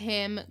episode with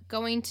him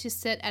going to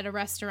sit at a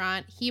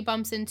restaurant. He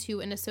bumps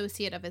into an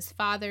associate of his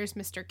father's,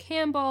 Mr.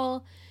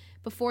 Campbell.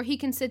 Before he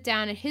can sit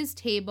down at his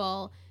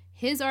table,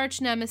 his arch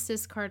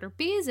nemesis, Carter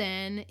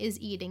Bazin, is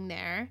eating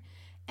there,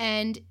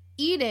 and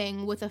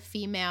eating with a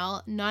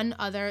female, none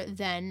other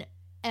than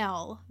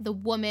Elle, the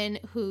woman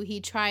who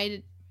he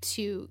tried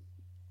to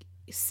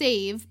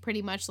save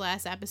pretty much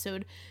last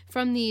episode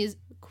from these,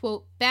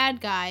 quote,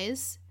 bad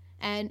guys,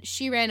 and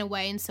she ran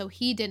away, and so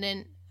he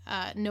didn't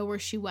know where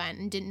she went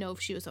and didn't know if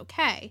she was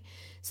okay.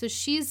 So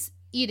she's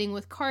eating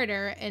with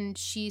Carter, and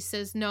she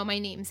says, no, my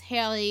name's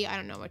Haley, I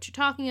don't know what you're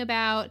talking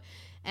about,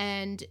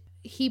 and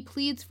he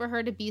pleads for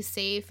her to be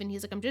safe, and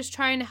he's like, I'm just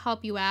trying to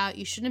help you out.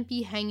 You shouldn't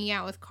be hanging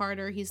out with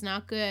Carter. He's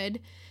not good.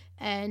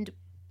 And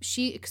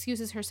she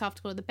excuses herself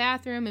to go to the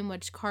bathroom, in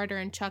which Carter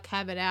and Chuck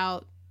have it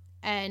out.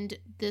 And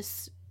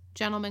this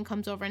gentleman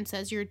comes over and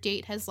says, your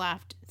date has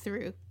left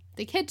through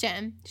the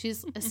kitchen.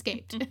 She's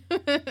escaped.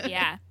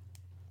 Yeah.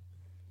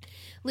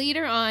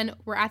 Later on,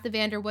 we're at the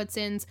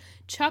Vanderwoodsons.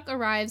 Chuck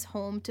arrives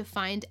home to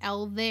find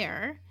Elle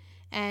there,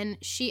 and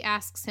she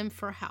asks him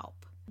for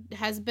help.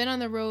 Has been on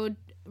the road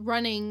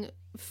running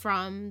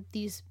from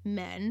these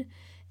men,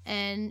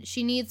 and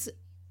she needs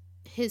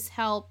his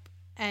help,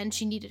 and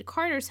she needed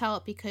Carter's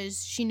help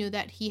because she knew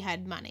that he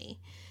had money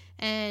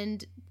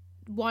and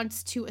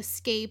wants to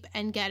escape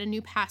and get a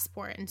new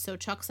passport. And so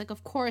Chuck's like,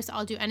 of course,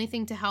 I'll do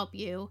anything to help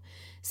you.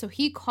 So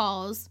he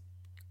calls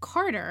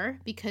Carter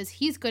because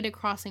he's good at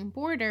crossing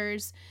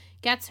borders,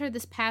 gets her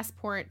this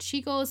passport.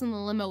 She goes in the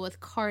limo with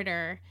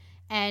Carter,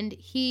 and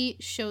he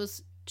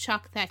shows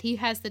Chuck that he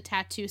has the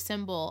tattoo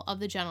symbol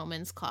of the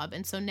Gentleman's Club.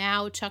 And so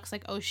now Chuck's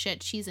like, oh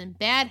shit, she's in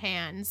bad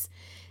hands.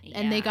 Yeah.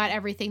 And they got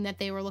everything that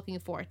they were looking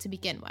for to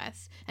begin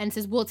with, and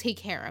says, we'll take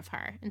care of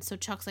her. And so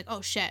Chuck's like,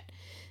 oh shit.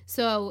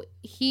 So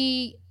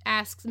he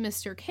asks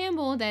Mr.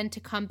 Campbell then to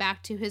come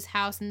back to his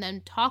house and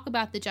then talk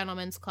about the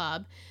Gentleman's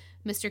Club.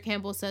 Mr.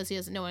 Campbell says he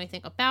doesn't know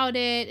anything about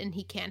it and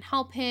he can't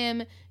help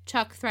him.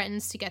 Chuck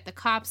threatens to get the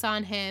cops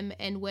on him,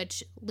 in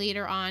which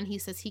later on he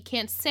says he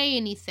can't say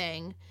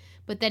anything.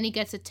 But then he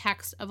gets a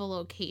text of a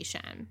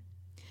location.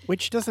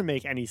 Which doesn't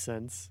make any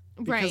sense.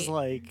 Because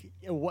Right.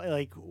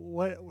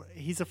 what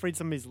he's afraid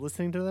somebody's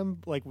listening to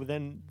them. Like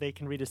then they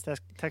can read his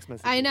text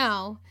messages. I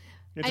know.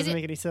 It doesn't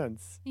make any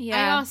sense.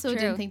 I also true.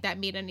 didn't think that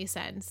made any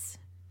sense.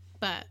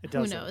 But It who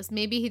doesn't. knows?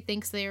 Maybe he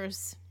thinks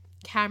there's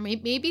camera.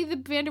 Maybe the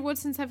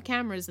Vanderwoodsons have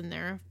cameras in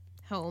their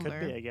home Could or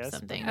be, I guess. but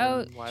something. then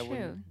Oh, why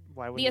true.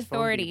 Why The wouldn't his phone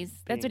be authorities.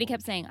 That's what he being-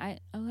 kept saying.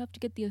 I'll have to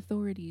get the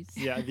authorities.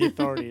 Yeah, the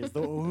authorities.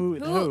 Who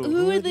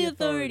are the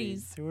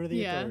authorities? Who are the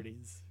Yeah.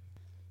 authorities?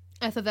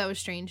 I thought that was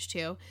strange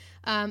too.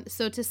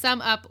 So to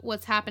sum up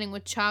what's happening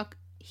with Chuck,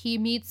 he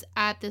meets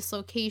at this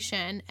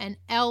location and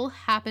Elle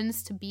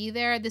happens to be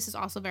there. This is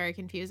also very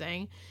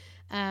confusing.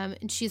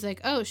 And she's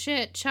like, oh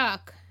shit,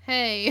 Chuck,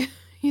 hey.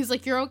 He's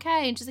like, you're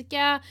okay. And she's like,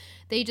 yeah,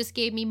 they just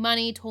gave me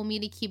money, told me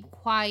to keep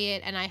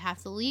quiet and I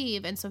have to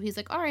leave. And so he's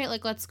like, all right,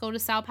 like, let's go to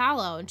Sao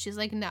Paulo. And she's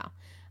like, no,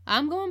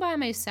 I'm going by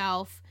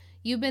myself.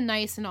 You've been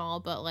nice and all,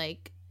 but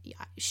like,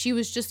 yeah, she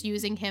was just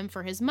using him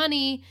for his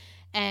money.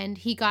 And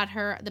he got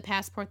her the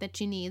passport that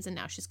she needs, and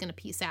now she's going to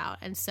peace out.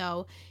 And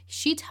so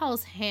she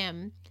tells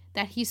him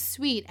that he's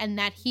sweet and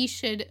that he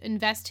should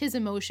invest his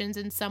emotions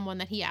in someone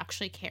that he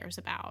actually cares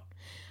about.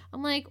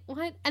 I'm like,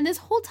 what? And this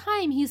whole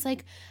time, he's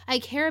like, I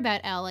care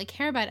about Elle. I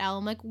care about Elle.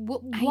 I'm like, why?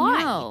 I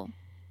know.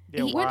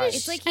 Yeah, What why? is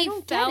It's like I he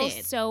don't get fell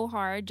it. so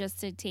hard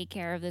just to take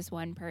care of this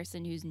one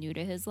person who's new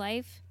to his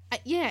life.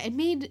 Yeah,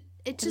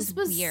 it just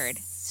was was weird.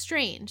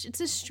 strange.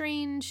 It's a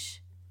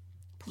strange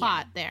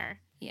plot there.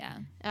 Yeah.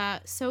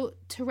 So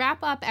to wrap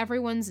up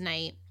everyone's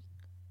night,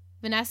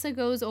 Vanessa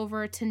goes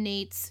over to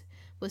Nate's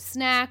with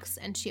snacks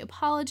and she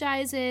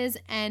apologizes,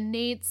 and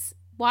Nate's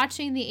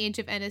watching the Age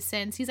of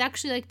Innocence. He's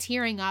actually like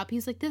tearing up.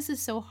 He's like, this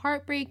is so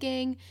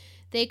heartbreaking.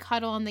 They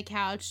cuddle on the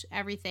couch.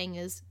 Everything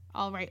is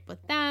all right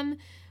with them.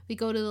 We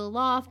go to the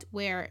loft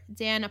where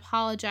Dan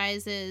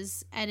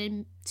apologizes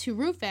to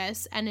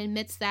Rufus and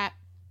admits that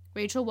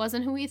Rachel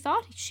wasn't who he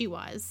thought she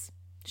was.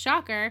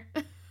 Shocker.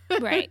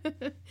 Right.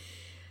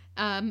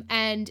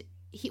 And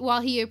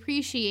while he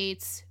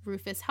appreciates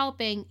Rufus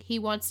helping, he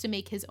wants to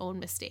make his own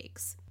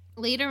mistakes.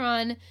 Later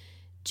on,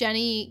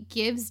 Jenny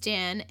gives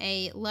Dan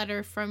a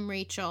letter from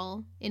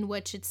Rachel in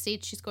which it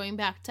states she's going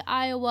back to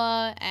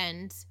Iowa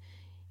and,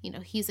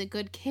 he's a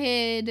good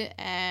kid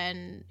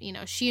and,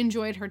 she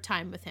enjoyed her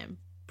time with him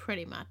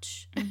pretty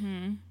much.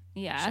 Mm-hmm.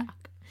 Yeah.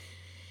 Shock.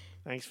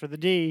 Thanks for the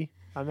D.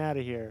 I'm out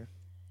of here.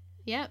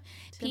 Yep.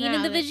 Peeing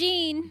in the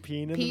vagine.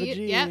 Peeing in the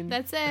vagine. Yep,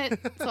 that's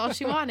it. That's all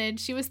she wanted.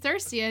 She was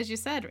thirsty, as you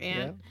said,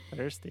 Anne. Yeah,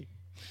 thirsty.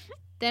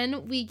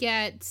 Then we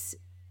get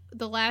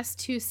the last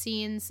two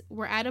scenes.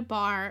 We're at a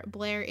bar.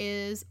 Blair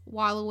is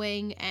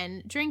wallowing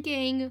and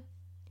drinking.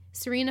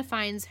 Serena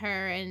finds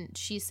her and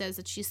she says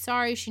that she's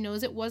sorry. She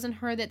knows it wasn't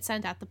her that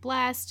sent out the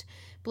blast.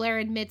 Blair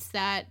admits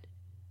that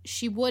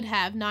she would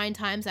have 9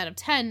 times out of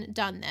 10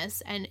 done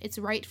this, and it's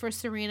right for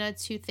Serena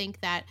to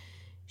think that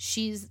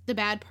she's the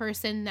bad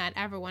person that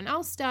everyone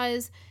else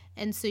does.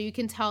 And so you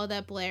can tell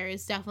that Blair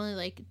is definitely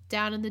like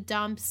down in the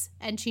dumps,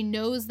 and she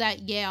knows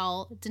that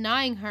Yale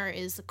denying her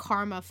is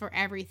karma for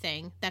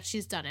everything that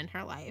she's done in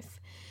her life.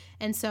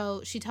 And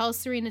so she tells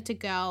Serena to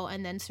go,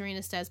 and then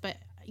Serena says, but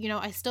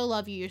I still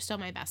love you. You're still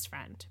my best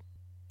friend.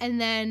 And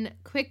then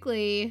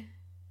quickly,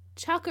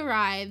 Chuck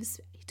arrives.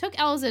 He took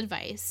Elle's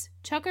advice.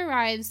 Chuck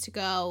arrives to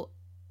go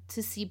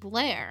to see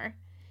Blair,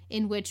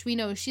 in which we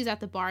know she's at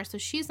the bar, so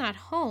she's not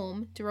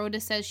home.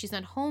 Dorota says she's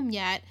not home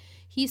yet.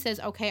 He says,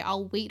 okay,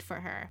 I'll wait for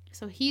her.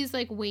 So he's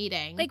like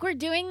waiting. Like, we're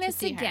doing this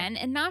see her. again,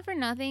 and not for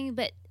nothing,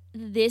 but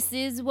this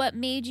is what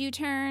made you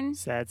turn.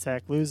 Sad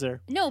sack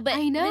loser. No, but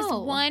I know. this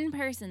one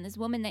person, this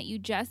woman that you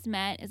just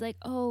met, is like,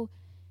 oh,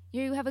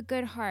 you have a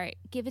good heart.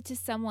 Give it to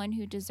someone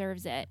who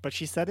deserves it. But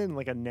she said it in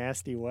like a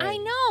nasty way. I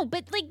know,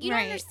 but like, you Right.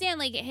 don't understand.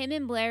 Like, him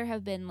and Blair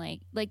have been like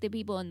the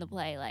people in the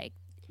play, like,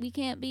 we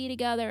can't be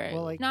together.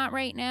 Well, like- not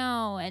right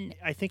now. And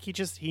I think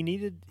he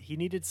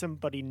needed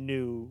somebody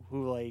new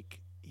who like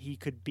he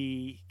could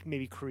be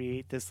maybe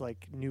create this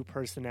like new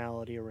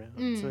personality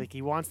around. So like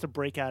he wants to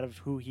break out of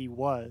who he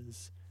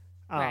was.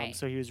 Right.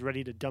 So he was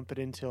ready to dump it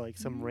into like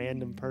some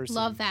random person.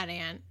 Love that,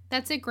 Anne.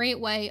 That's a great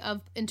way of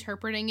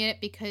interpreting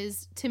it,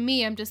 because to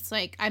me, I'm just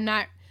like, I'm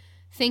not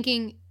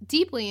thinking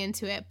deeply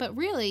into it, but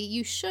really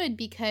you should,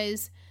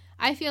 because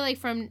I feel like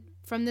from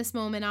this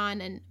moment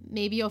on, and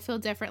maybe you'll feel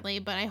differently,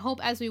 but I hope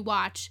as we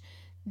watch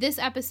this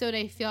episode,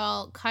 I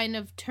feel kind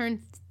of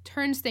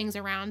turns things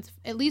around,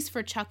 at least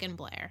for Chuck and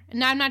Blair.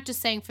 And I'm not just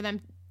saying for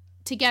them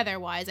together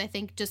wise, I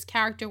think just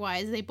character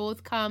wise, they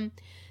both come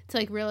to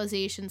like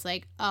realizations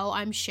like, oh,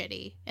 I'm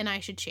shitty and I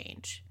should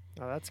change.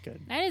 Oh, that's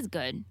good. that is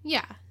good.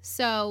 Yeah.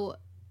 So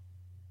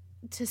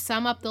to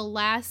sum up the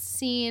last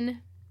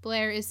scene,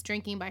 Blair is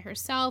drinking by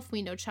herself.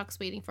 We know Chuck's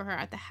waiting for her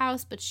at the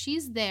house, but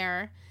she's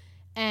there.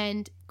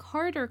 And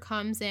Carter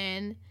comes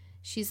in.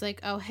 She's like,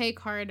 oh, hey,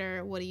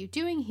 Carter, what are you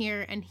doing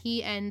here? And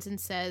he ends and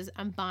says,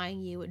 I'm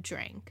buying you a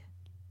drink.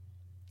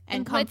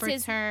 And puts comforts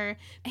his her.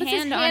 Puts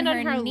his hand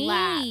on her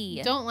lap.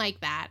 knee. Don't like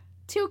that.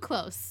 Too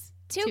close.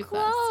 Too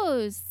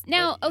close.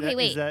 Now, okay,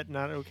 wait. Is that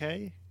not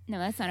okay? No,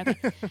 that's not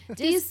okay.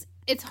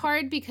 It's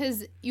hard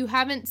because you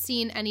haven't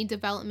seen any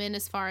development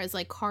as far as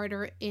like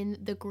Carter in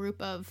the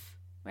group of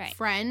Right.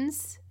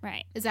 friends.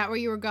 Right. Is that where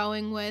you were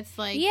going with,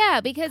 like, yeah,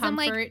 because comfort? I'm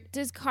like,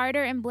 does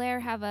Carter and Blair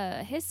have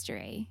a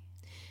history?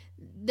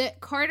 That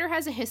Carter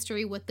has a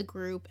history with the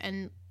group,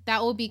 and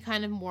that will be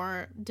kind of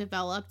more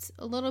developed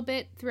a little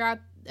bit throughout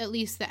at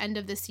least the end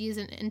of the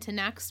season into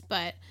next,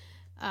 but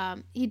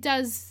he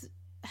does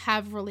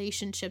have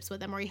relationships with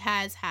them, or he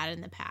has had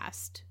in the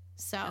past.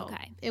 So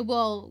Okay. they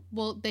will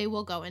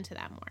go into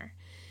that more.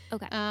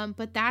 Okay.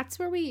 But that's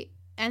where we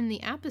end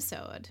the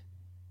episode.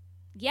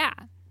 Yeah.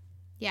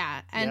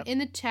 Yeah. And in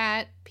the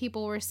chat,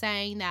 people were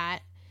saying that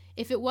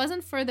if it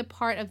wasn't for the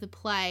part of the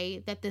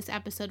play, that this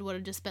episode would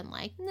have just been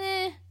like,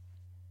 nah.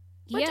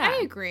 Which Yeah.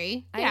 I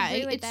agree. I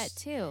agree with that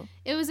too.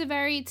 It was a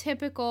very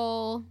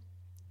typical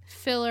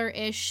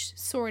filler-ish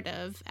sort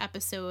of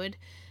episode.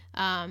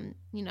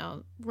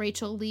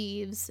 Rachel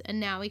leaves, and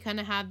now we kind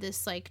of have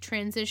this like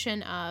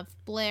transition of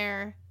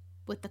Blair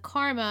with the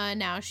karma.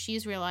 Now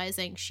she's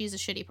realizing she's a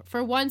shitty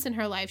for once in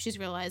her life, she's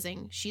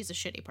realizing she's a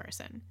shitty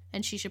person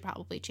and she should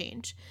probably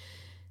change.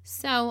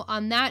 So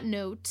on that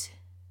note,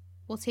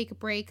 we'll take a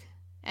break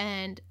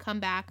and come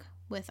back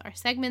with our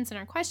segments and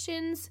our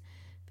questions.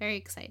 Very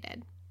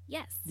excited.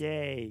 Yes.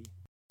 Yay.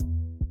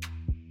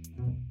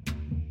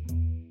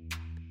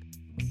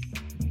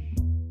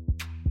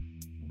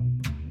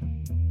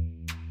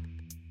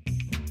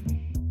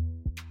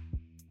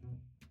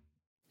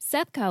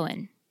 Seth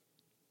Cohen,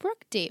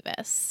 Brooke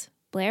Davis.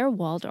 Blair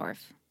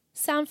Waldorf.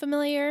 Sound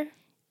familiar?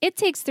 It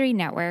Takes Three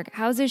Network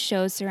houses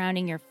shows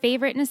surrounding your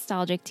favorite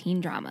nostalgic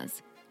teen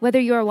dramas. Whether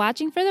you are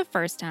watching for the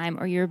first time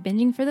or you're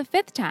binging for the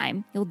 5th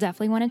time, you'll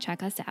definitely want to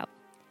check us out.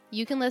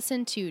 You can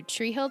listen to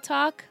Tree Hill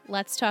Talk,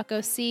 Let's Talk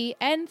OC,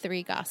 and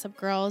 3 Gossip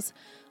Girls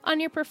on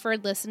your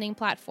preferred listening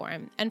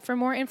platform. And for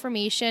more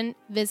information,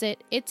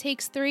 visit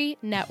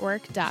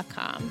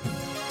ittakes3network.com.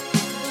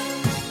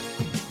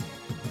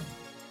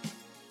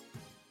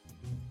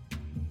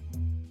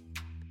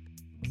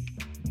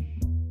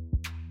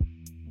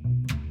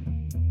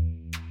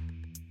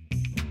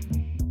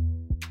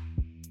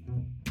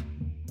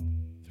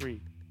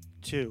 Three,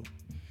 2,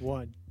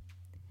 1.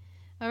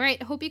 All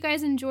right, hope you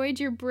guys enjoyed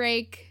your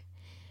break.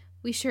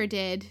 We sure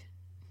did.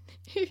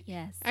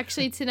 Yes.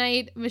 Actually,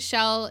 tonight,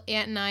 Michelle,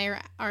 Aunt, and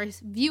I are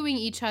viewing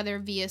each other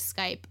via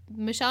Skype.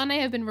 Michelle and I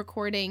have been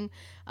recording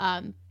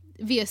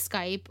via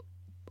Skype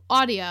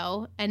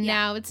audio, and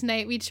now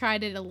tonight we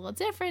tried it a little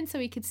different so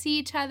we could see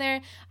each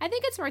other. I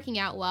think it's working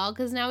out well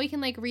because now we can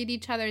like read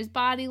each other's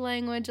body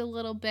language a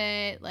little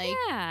bit. Like,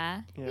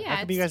 Yeah. How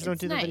come you guys don't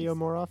do the nice. video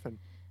more often?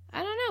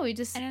 I don't know. We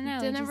just I don't know.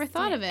 never just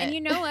thought did of it. And you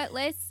know what,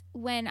 Liz?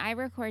 When I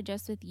record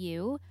just with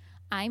you,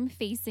 I'm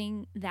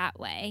facing that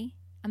way.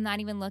 I'm not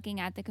even looking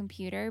at the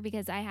computer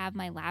because I have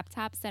my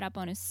laptop set up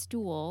on a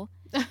stool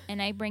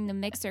and I bring the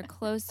mixer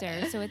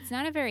closer. So it's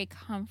not a very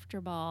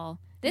comfortable.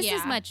 This is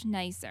Yeah. much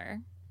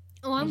nicer.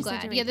 Oh, I'm Just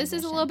have to glad. Yeah, this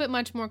is a reposition. little bit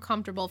much more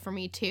comfortable for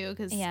me too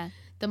because Yeah.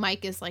 the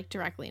mic is like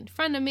directly in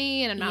front of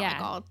me and I'm not like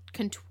Yeah. all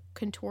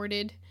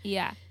contorted.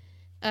 Yeah.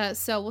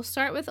 So we'll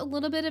start with a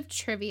little bit of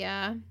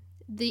trivia.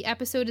 The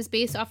episode is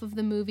based off of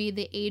the movie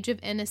The Age of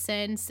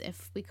Innocence,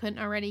 if we couldn't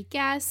already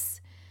guess.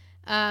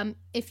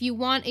 If you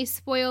want a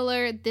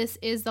spoiler, this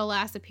is the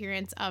last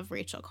appearance of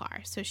Rachel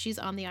Carr. So she's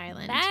on the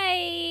island.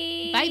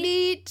 Bye. Bye,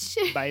 beach.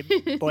 Bye,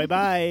 boy,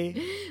 bye.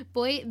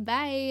 Boy,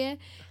 bye.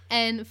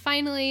 And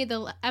finally,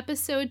 the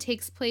episode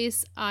takes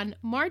place on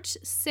March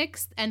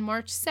 6th and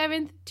March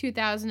 7th,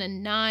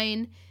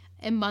 2009,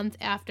 a month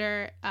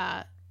after.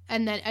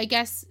 And then I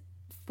guess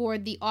for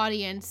the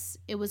audience,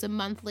 it was a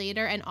month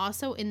later. And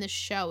also in the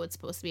show, it's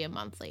supposed to be a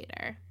month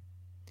later.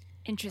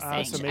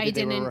 Interesting. So maybe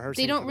they were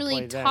rehearsing They don't for the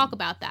really play talk then.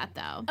 about that,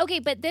 though. Okay,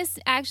 but this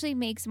actually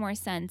makes more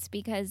sense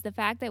because the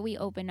fact that we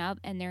open up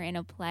and they're in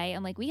a play,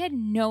 I'm like, we had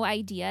no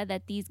idea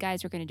that these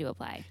guys were going to do a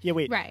play. Yeah,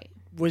 wait. Right.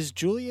 Was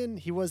Julian,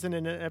 he wasn't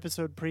in an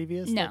episode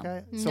previous? No.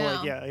 That guy? So, No.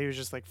 like, yeah, he was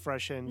just, like,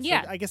 fresh in. So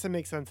Yeah. I guess it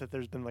makes sense that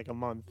there's been, like, a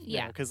month.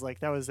 Yeah. Because,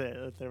 like, that was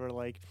it. They were,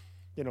 like,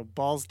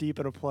 balls deep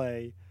in a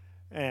play,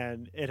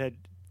 and it had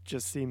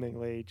just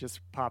seemingly just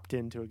popped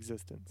into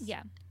existence.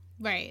 Yeah.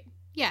 Right.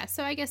 Yeah,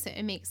 so I guess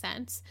it makes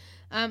sense.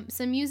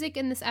 Some music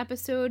in this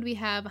episode, we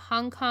have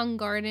Hong Kong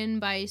Garden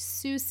by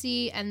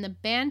Susie and the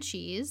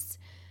Banshees,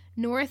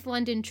 North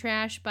London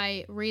Trash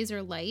by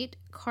Razor Light,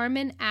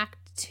 Carmen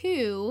Act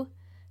 2,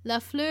 La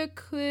Fleur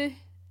que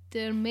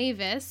de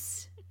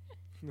Mavis,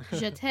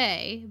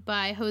 Jeté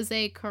by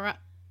Jose Carreras.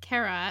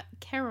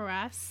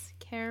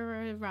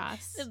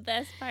 The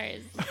best part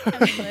is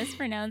having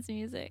mispronounced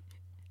music.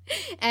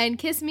 And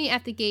Kiss Me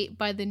at the Gate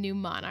by the New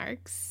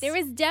Monarchs. There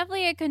was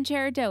definitely a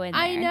concerto in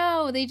there. I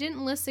know. They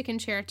didn't list a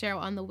concerto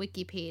on the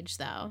wiki page,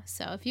 though.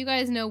 So if you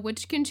guys know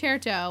which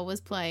concerto was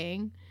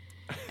playing,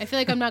 I feel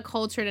like I'm not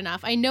cultured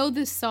enough. I know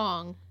the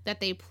song that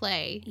they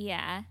play,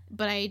 Yeah.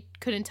 but I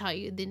couldn't tell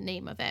you the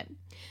name of it.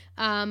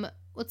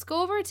 Let's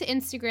go over to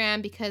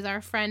Instagram because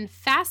our friend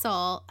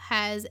Fassel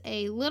has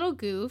a little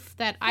goof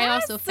that I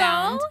also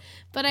found,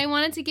 but I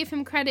wanted to give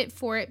him credit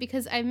for it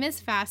because I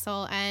miss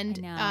Fassel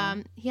and I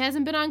know. he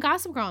hasn't been on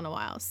Gossip Girl in a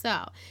while.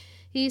 So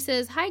he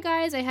says, "Hi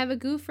guys, I have a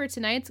goof for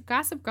tonight's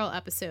Gossip Girl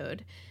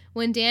episode.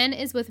 When Dan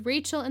is with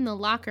Rachel in the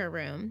locker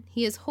room,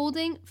 he is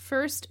holding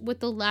first with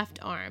the left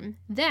arm.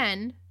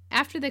 Then,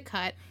 after the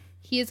cut,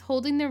 he is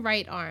holding the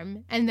right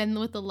arm and then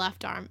with the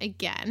left arm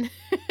again.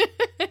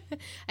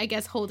 I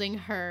guess holding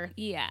her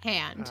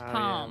hand.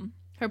 Palm.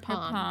 Her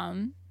palm. Her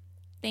palm.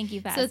 Thank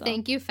you, Fassel. So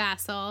thank you,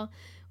 Fassel.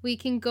 We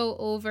can go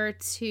over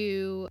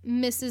to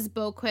Mrs.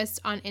 Boquist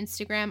on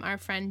Instagram, our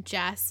friend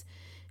Jess.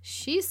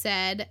 She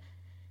said,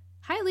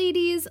 "Hi,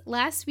 ladies.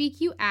 Last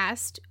week you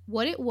asked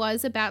what it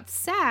was about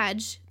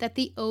Sag that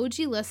the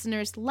OG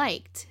listeners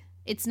liked.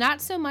 It's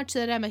not so much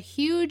that I'm a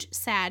huge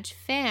Sag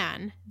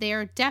fan. They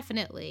are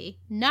definitely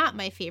not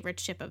my favorite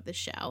ship of the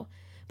show.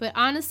 But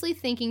honestly,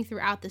 thinking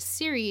throughout the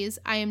series,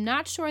 I am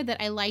not sure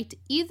that I liked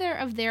either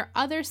of their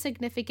other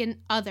significant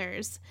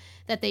others,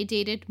 that they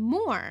dated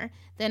more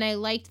than I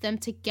liked them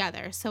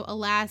together. So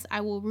alas,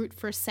 I will root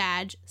for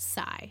Sag,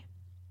 sigh."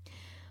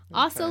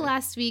 Also,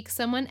 last week,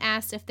 someone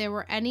asked if there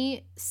were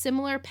any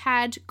similar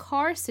Padge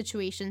car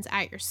situations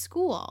at your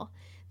school.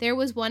 There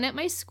was one at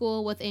my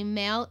school with a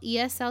male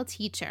ESL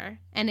teacher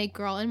and a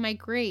girl in my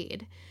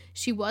grade.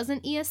 She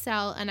wasn't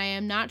ESL, and I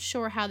am not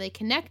sure how they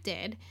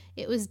connected.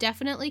 It was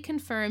definitely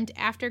confirmed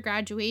after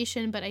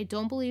graduation, but I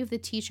don't believe the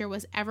teacher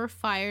was ever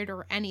fired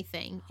or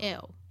anything.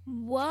 Ew.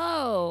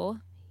 Whoa.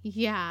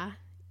 Yeah.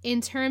 In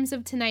terms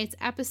of tonight's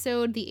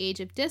episode, The Age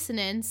of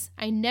Dissonance,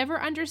 I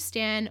never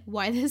understand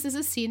why this is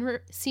a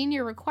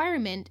senior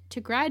requirement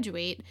to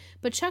graduate,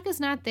 but Chuck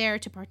is not there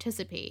to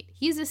participate.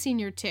 He's a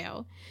senior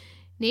too.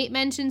 Nate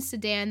mentions to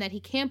Dan that he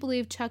can't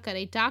believe Chuck got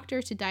a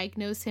doctor to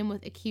diagnose him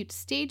with acute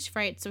stage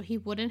fright so he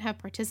wouldn't have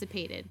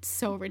participated.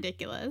 So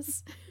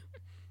ridiculous.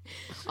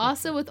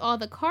 Also, with all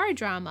the car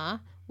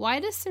drama, why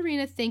does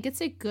Serena think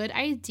it's a good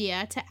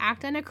idea to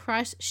act on a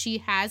crush she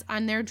has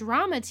on their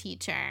drama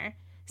teacher?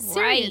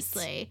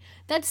 Seriously. Right.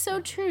 That's so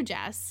true,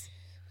 Jess.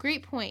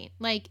 Great point.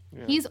 Like,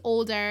 he's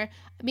older.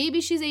 Maybe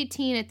she's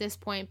 18 at this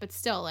point, but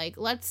still, like,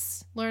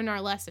 let's learn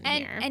our lesson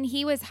here. And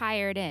he was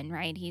hired in,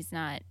 right? He's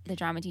not the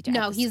drama teacher.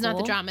 No, he's not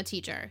the drama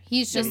teacher.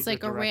 He's just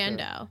like a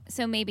rando.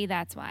 So maybe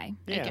that's why.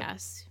 I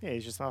guess. Yeah,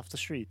 he's just off the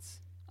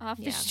streets. Off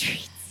the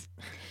streets.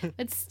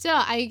 But still,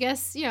 I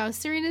guess, you know,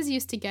 Serena's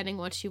used to getting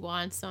what she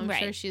wants, so I'm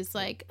sure she's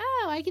like,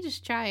 oh, I could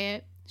just try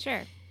it.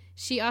 Sure.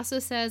 She also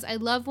says, I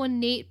love when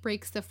Nate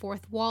breaks the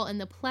fourth wall in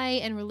the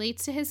play and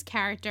relates to his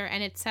character,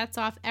 and it sets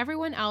off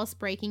everyone else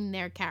breaking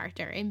their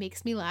character. It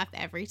makes me laugh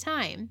every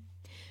time.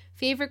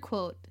 Favorite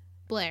quote,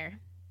 Blair.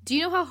 Do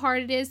you know how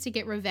hard it is to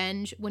get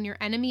revenge when your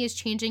enemy is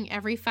changing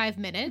every 5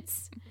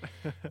 minutes?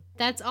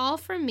 That's all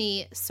from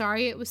me.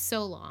 Sorry it was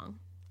so long.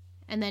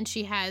 And then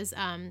she has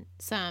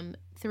some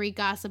 3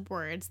 gossip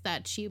words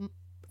that she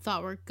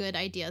thought were good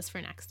ideas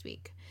for next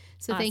week.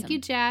 So Thank you,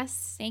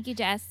 Jess. Thank you,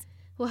 Jess.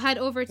 We'll head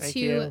over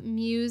to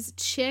Muse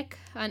Chick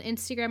on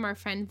Instagram, our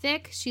friend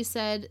Vic. She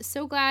said,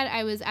 so glad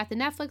I was at the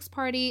Netflix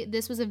party.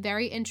 This was a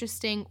very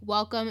interesting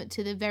welcome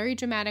to the very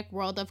dramatic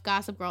world of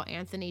Gossip Girl,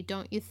 Anthony,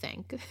 don't you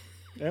think?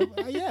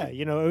 Yeah,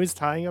 you know, it was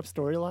tying up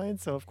storylines,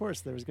 so of course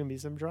there was going to be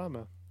some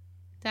drama.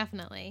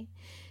 Definitely.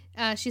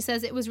 She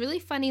says, it was really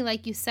funny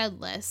like you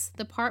said, Liz.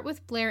 The part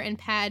with Blair and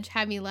Padge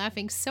had me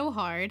laughing so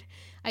hard.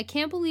 I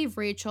can't believe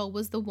Rachel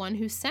was the one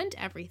who sent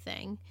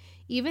everything.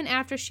 Even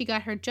after she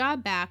got her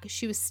job back,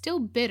 she was still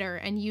bitter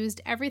and used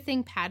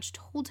everything Padge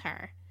told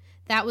her.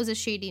 That was a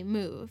shady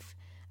move.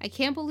 I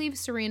can't believe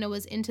Serena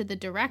was into the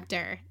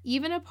director.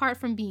 Even apart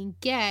from being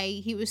gay,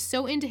 he was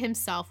so into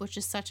himself, which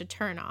is such a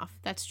turnoff.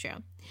 That's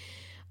true.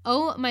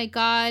 Oh my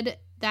God,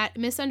 that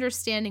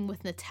misunderstanding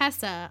with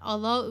Natessa,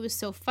 although it was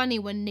so funny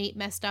when Nate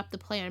messed up the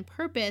play on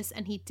purpose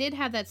and he did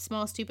have that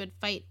small stupid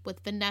fight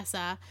with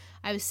Vanessa,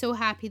 I was so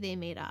happy they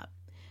made up.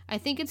 I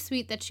think it's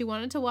sweet that she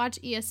wanted to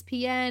watch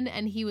ESPN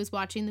and he was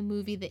watching the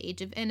movie The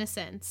Age of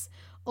Innocence.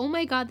 Oh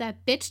my God,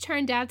 that bitch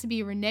turned out to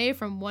be Renee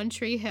from One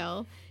Tree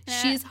Hill.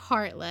 She's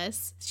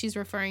heartless. She's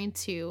referring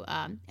to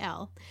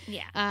Elle.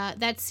 Yeah.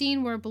 That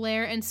scene where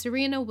Blair and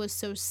Serena was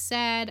so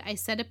sad. I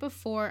said it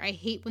before. I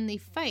hate when they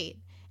fight.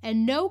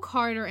 And no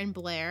Carter and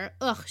Blair.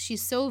 Ugh,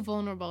 she's so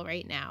vulnerable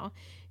right now.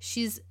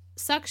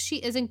 Sucks she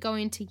isn't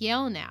going to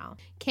Yale now.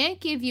 Can't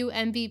give you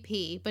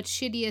MVP, but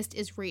shittiest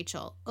is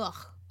Rachel.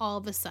 Ugh, all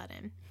of a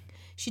sudden.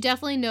 She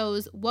definitely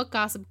knows what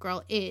Gossip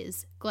Girl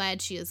is.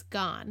 Glad she is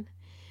gone.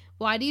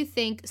 Why do you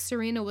think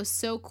Serena was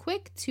so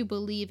quick to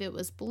believe it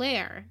was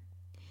Blair?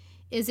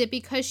 Is it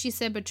because she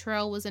said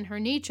betrayal was in her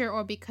nature,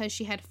 or because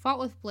she had fought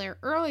with Blair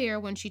earlier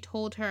when she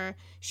told her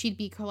she'd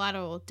be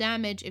collateral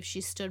damage if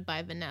she stood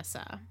by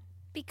Vanessa?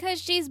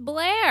 Because she's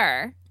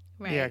Blair.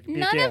 Right. Yeah,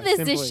 None of this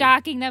is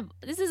shocking.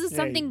 This is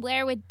something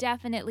Blair would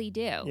definitely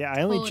do. Yeah,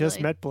 I only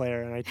just met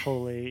Blair, and I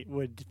totally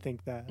would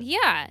think that.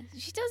 Yeah,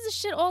 she does this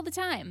shit all the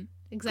time.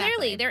 Exactly.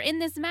 Clearly, they're in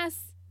this mess,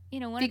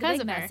 one because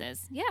of the big of her.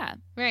 messes. Yeah.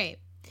 Right.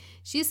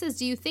 She says,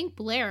 do you think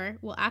Blair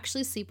will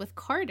actually sleep with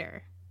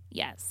Carter?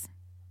 Yes.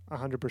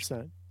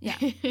 100%. Yeah.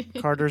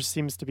 Carter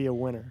seems to be a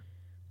winner.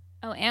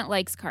 Oh, Aunt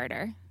likes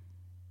Carter.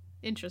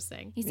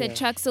 Interesting. He said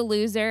Chuck's a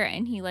loser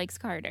and he likes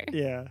Carter.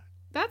 Yeah.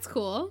 That's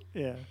cool.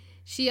 Yeah.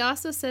 She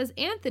also says,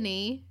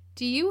 Anthony,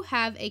 Do you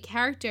have a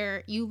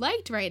character you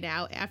liked right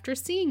now after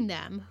seeing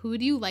them? Who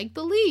do you like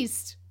the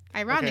least?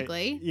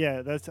 Ironically. Okay.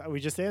 Yeah, we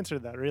just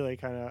answered that. Really,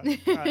 kind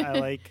of. I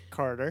like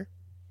Carter,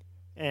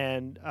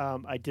 and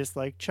I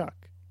dislike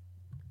Chuck.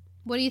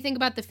 What do you think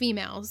about the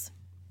females?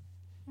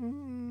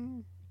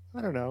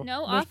 I don't know.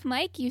 No, off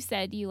mic you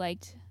said you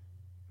liked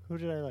Who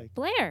did I like?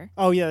 Blair.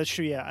 Oh yeah, that's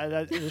true. Yeah,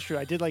 that's true.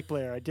 I did like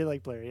Blair.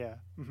 Yeah.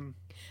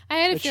 I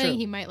had a That's feeling true.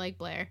 he might like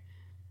Blair.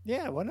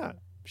 Yeah, why not?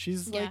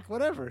 She's Yeah. like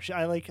whatever. She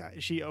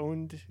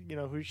owned,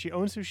 she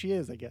owns who she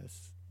is, I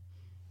guess.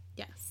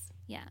 Yes.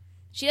 Yeah.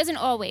 She doesn't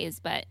always,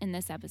 but in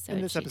this episode,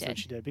 In this she episode, did.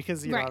 she did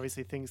because you know Right.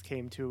 obviously things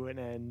came to an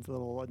end.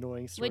 Little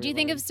annoying story. What do you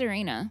think of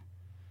Serena,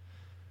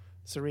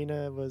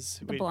 Serena? Was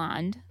the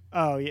blonde?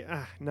 Oh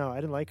yeah, no, I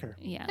didn't like her.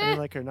 Yeah. I didn't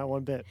like her, not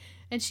one bit.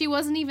 And she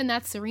wasn't even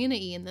that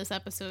Serena-y in this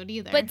episode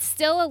either. But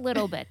still a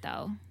little bit,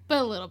 though. But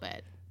a little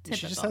bit. Typical.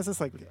 She just has this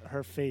like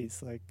her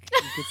face, like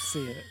you could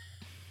see it.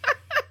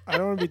 I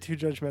don't want to be too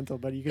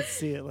judgmental, but you could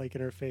see it like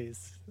in her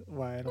face.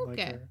 Why I don't like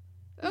Okay.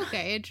 her.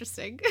 Okay,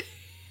 interesting.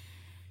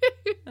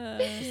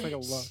 Just like a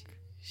look.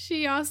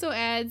 She also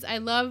adds, I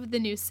love the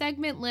new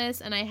segment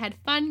list, and I had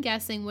fun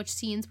guessing which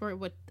scenes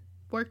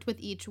worked with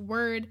each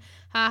word.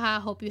 Haha,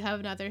 hope you have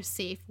another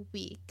safe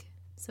week.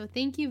 So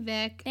thank you,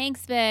 Vic.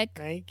 Thanks, Vic.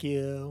 Thank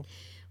you.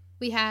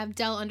 We have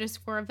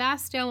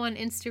Del_Vasto on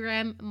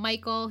Instagram.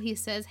 Michael, he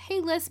says, Hey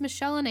Liz,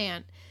 Michelle, and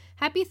Ant.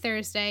 Happy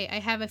Thursday. I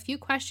have a few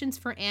questions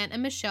for Ant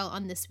and Michelle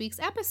on this week's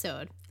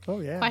episode. Oh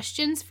yeah.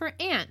 Questions for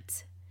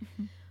Ant.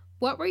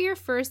 What were your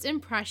first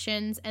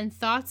impressions and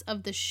thoughts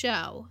of the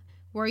show?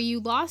 Were you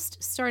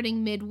lost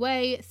starting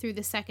midway through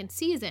the second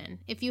season?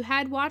 If you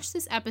had watched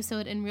this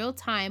episode in real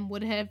time,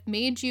 would it have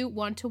made you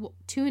want to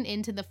tune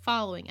into the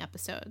following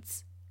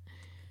episodes?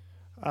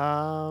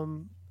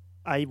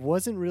 I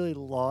wasn't really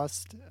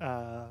lost.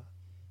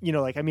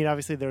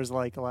 Obviously there's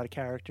like a lot of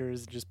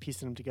characters, just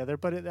piecing them together,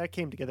 but that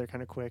came together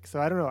kind of quick. So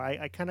I don't know.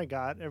 I kind of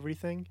got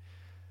everything.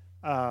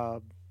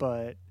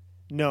 But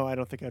no, I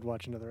don't think I'd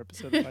watch another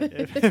episode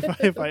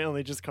if I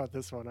only just caught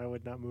this one. I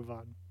would not move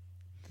on.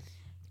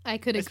 I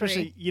could agree.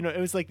 Especially, it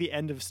was like the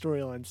end of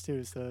storylines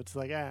too. So it's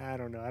like, I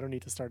don't know. I don't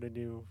need to start a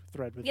new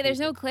thread with. Yeah, there's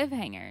no people.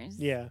 cliffhangers.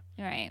 Yeah.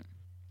 Right.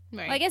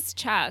 Right. Well, I guess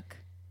Chuck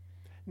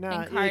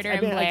Nah, and Carter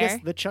and I guess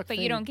Blair, the Chuck but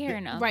thing, you don't care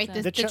enough. Right,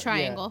 so. the yeah.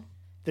 triangle.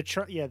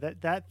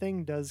 That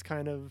thing does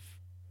kind of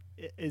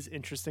is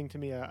interesting to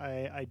me.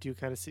 I do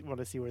kind of want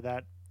to see where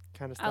that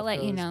kind of stuff I'll let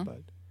goes, you know.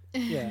 But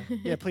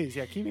yeah, please,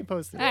 keep me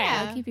posted. All right,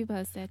 Yeah. I'll keep you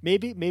posted.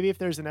 Maybe if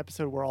there's an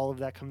episode where all of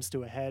that comes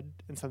to a head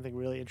and something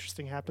really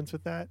interesting happens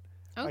with that,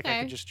 like I Okay.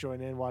 could just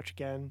join in, watch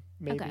again,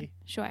 maybe. Okay,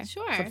 sure.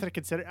 Sure. Something to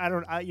consider.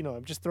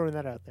 I'm just throwing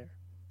that out there.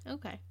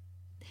 Okay.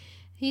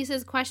 He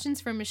says, questions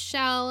for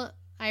Michelle.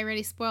 I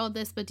already spoiled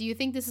this, but do you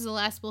think this is the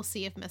last we'll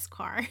see of Miss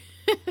Carr?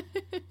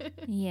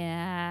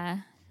 Yeah,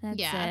 that's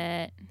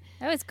Yeah. it.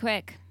 That was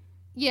quick.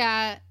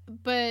 Yeah,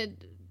 but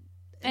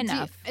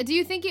Enough. Do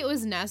you think it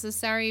was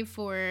necessary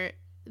for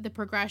the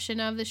progression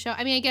of the show?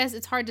 I mean, I guess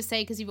it's hard to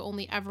say because you've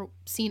only ever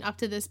seen up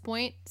to this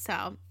point.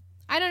 So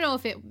I don't know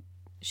if it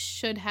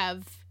should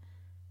have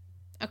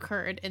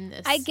occurred in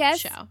this I guess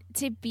show.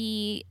 to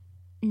be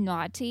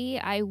naughty,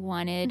 I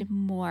wanted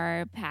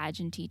more Padge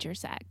and teacher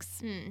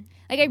sex. Mm.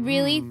 Like I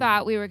really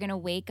thought we were gonna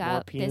wake More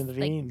up peen in the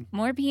bean.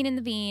 more peen in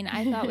the bean.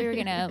 I thought we were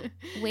gonna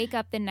wake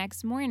up the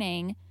next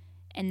morning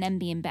and then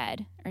be in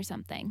bed or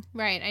something.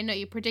 Right. I know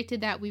you predicted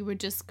that we would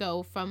just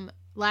go from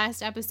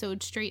last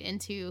episode straight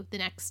into the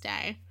next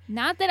day.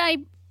 Not that I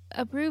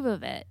approve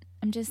of it.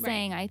 I'm just Right.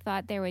 saying I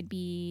thought there would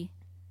be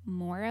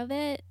more of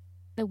it.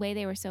 The way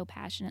they were so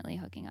passionately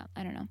hooking up.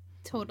 I don't know.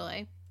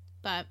 Totally.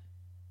 But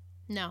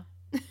no.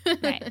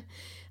 Right.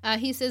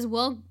 He says,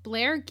 will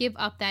Blair give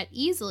up that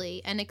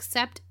easily and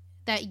accept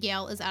that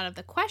Yale is out of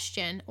the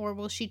question, or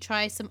will she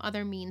try some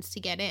other means to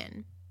get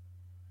in?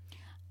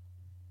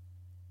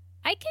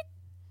 I could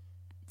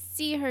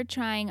see her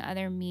trying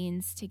other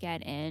means to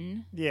get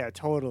in, Yeah,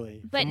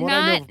 totally. but From what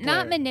I know of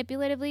not Blair.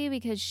 manipulatively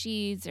because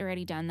she's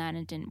already done that and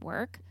it didn't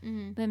work.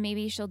 Mm-hmm. But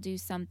maybe she'll do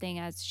something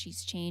as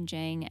she's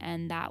changing,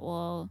 and that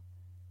will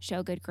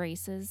show good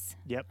graces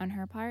Yep. on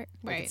her part.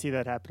 I can Right. see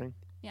that happening.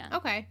 Yeah.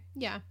 Okay.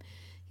 Yeah.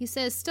 He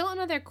says, still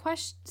another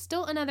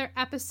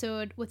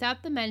episode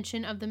without the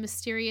mention of the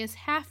mysterious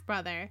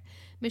half-brother.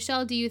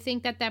 Michelle, do you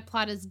think that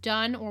plot is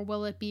done, or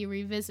will it be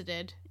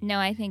revisited? No,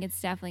 I think it's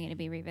definitely going to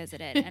be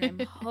revisited, and I'm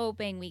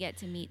hoping we get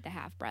to meet the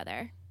half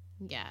brother.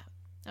 Yeah.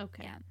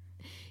 Okay. Yeah.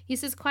 He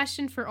says,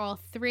 question for all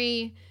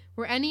three.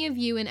 Were any of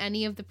you in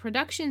any of the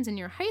productions in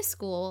your high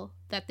school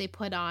that they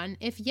put on?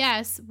 If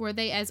yes, were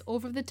they as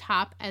over the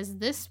top as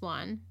this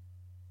one?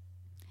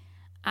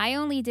 I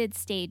only did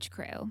stage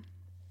crew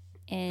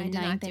in I did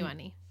not do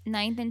any.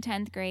 9th and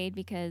 10th grade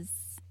because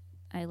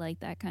I like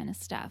that kind of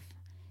stuff.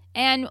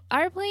 And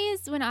our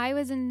plays when I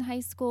was in high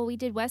school, we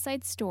did West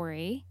Side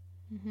Story,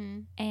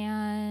 Mm-hmm.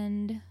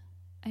 and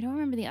I don't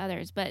remember the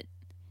others, but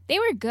they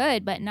were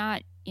good, but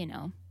not,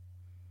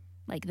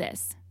 like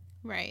this.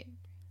 Right.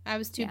 I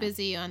was too Yeah.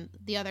 busy on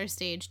the other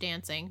stage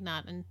dancing,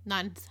 not in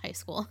high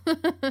school.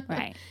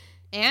 Right.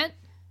 Aunt?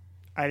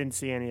 I didn't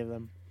see any of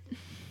them.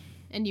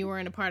 And you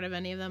weren't a part of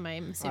any of them,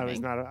 I'm assuming. I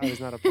was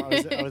not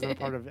a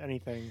part of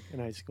anything in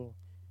high school.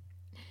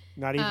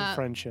 Not even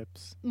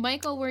friendships.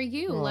 Michael, were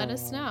you? Let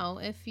us know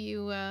if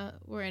you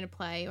were in a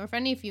play or if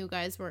any of you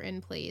guys were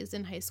in plays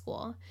in high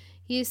school.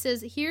 He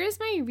says, here's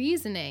my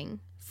reasoning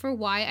for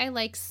why I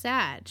like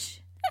Sag.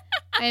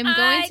 I am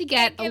going to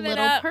get a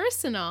little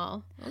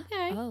personal.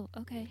 Okay. Oh,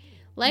 okay.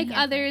 Like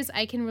others,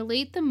 I can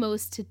relate the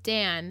most to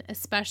Dan,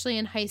 especially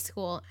in high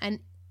school. And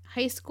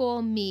high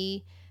school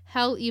me,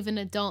 hell, even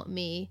adult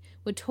me,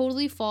 would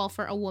totally fall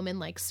for a woman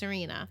like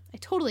Serena. I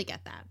totally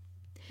get that.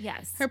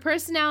 Yes. Her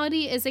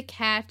personality is a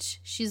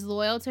catch. She's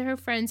loyal to her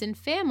friends and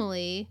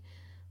family,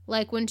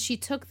 like when she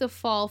took the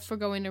fall for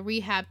going to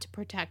rehab to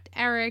protect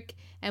Eric,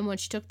 and when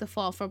she took the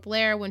fall for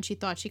Blair when she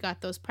thought she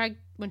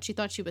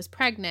was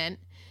pregnant.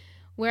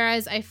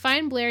 Whereas I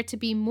find Blair to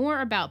be more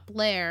about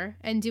Blair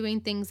and doing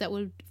things that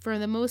would, for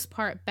the most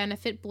part,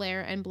 benefit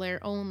Blair and Blair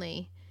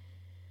only.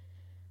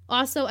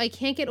 Also, I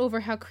can't get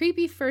over how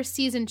creepy first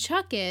season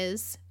Chuck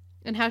is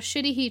and how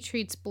shitty he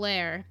treats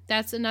Blair.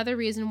 That's another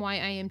reason why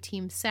I am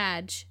Team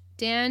Sag.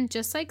 Dan,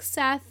 just like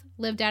Seth,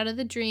 lived out of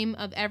the dream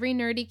of every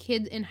nerdy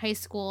kid in high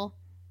school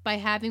by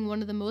having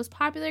one of the most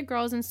popular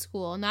girls in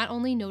school not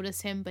only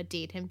notice him, but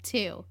date him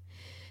too.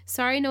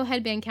 Sorry, no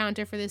headband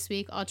counter for this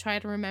week. I'll try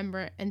to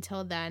remember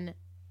until then.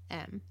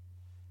 M.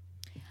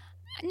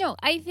 No,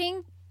 I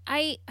think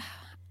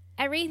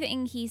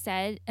everything he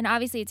said, and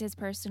obviously it's his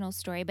personal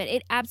story, but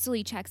it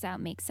absolutely checks out,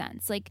 makes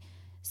sense. Like,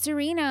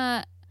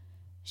 Serena,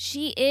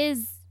 she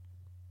is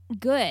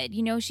good.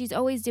 You know, she's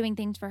always doing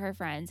things for her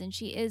friends, and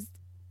she is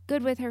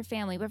good with her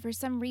family. But for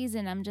some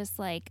reason, I'm just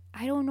like,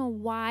 I don't know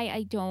why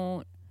I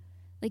don't,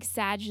 like,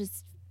 Sag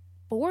just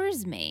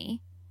bores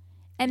me.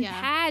 And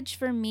Padge,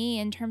 for me,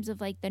 in terms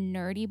of, like, the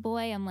nerdy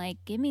boy, I'm like,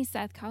 give me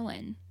Seth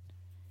Cohen.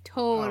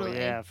 Totally. Oh,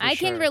 yeah, I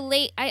can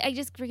relate. I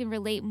just freaking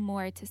relate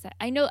more to Seth.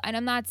 I know, and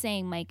I'm not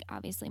saying, Mike,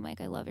 obviously, Mike,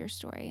 I love your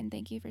story, and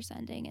thank you for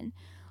sending, and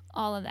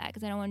all of that,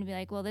 because I don't want to be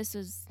like, well, it's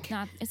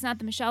not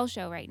the Michelle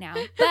show right now.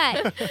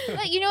 But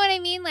you know what I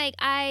mean? Like,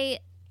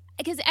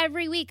 because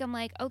every week I'm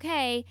like,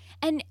 okay,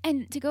 and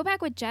to go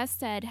back what Jess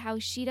said, how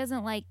she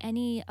doesn't like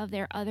any of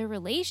their other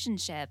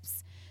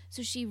relationships,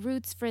 so she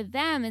roots for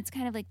them. It's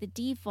kind of like the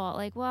default,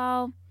 like,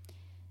 well,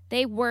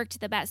 they worked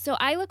the best. So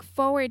I look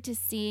forward to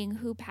seeing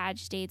who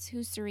Padge dates,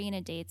 who Serena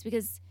dates,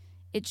 because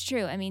it's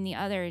true. I mean, the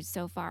others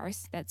so far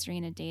that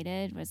Serena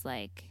dated was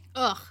like,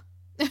 ugh,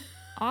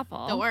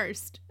 awful. The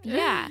worst.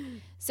 Yeah.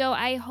 So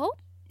I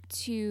hope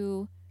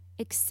to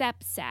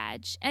accept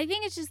Sag. I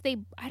think it's just they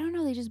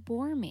just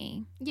bore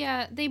me.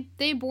 Yeah,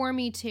 they bore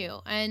me too.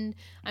 And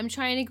I'm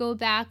trying to go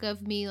back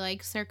of me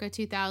like circa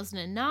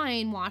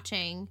 2009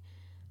 watching.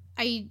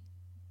 I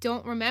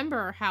don't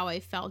remember how I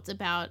felt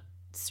about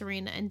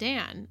Serena and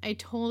Dan. I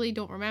totally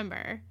don't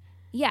remember.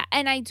 Yeah,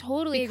 and I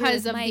totally agree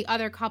because with of Mike. the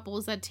other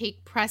couples that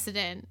take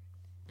precedent.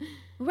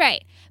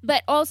 Right.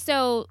 But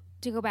also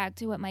to go back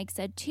to what Mike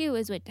said too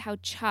is what how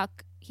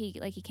Chuck he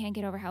can't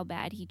get over how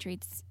bad he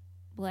treats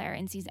Blair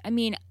in season. I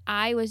mean,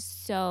 I was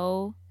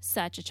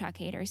such a Chuck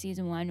hater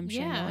season 1. I'm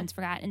sure no one's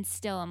forgotten. And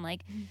still I'm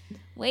like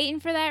waiting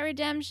for that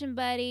redemption,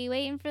 buddy.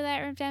 Waiting for that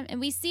redemption.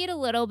 And we see it a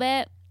little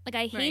bit. Like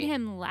I hate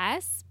him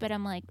less, but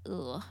I'm like,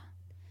 ugh.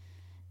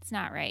 It's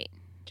not right.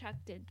 Chuck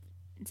did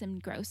some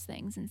gross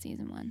things in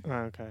season 1. Oh,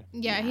 okay.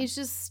 Yeah,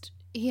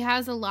 he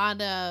has a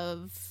lot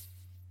of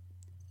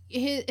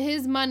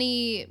his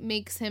money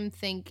makes him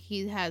think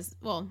he has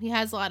a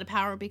lot of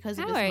power because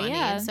of his money.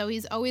 Yeah. And so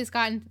he's always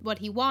gotten what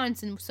he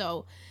wants, and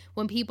so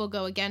when people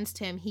go against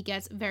him, he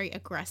gets very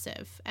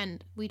aggressive,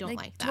 and we don't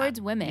like that. Towards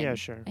women. Yeah,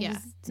 sure. Yeah,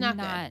 it's not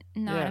good.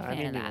 Not a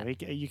fan of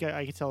that.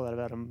 I could tell that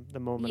about him the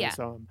moment I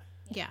saw him.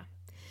 Yeah.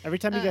 Every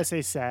time you guys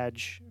say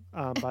Sag,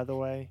 by the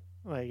way,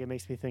 like it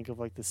makes me think of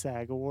like the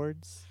SAG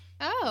Awards.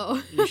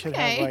 Oh, you should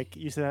have like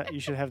you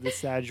should have the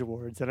SAG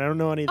Awards, and I don't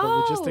know any of the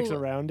logistics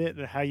around it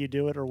and how you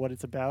do it or what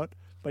it's about,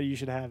 but you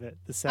should have it.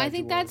 The SAG. I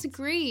think Awards. that's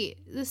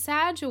great. The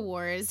SAG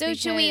Awards. So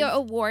should we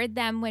award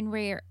them when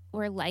we're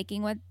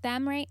liking with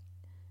them, right?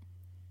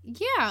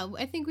 Yeah,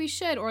 I think we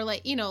should, or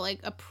like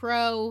like a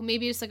pro,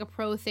 maybe just like a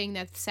pro thing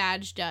that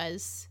SAG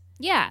does.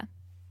 Yeah.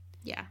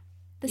 Yeah.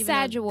 The Even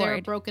SAG Award.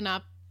 They're broken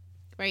up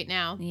right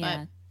now.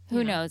 Yeah. But,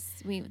 who knows?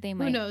 They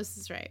might. Who knows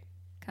is right.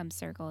 Come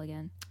circle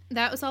again.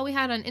 That was all we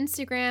had on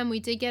Instagram. We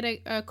did get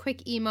a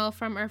quick email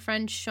from our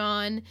friend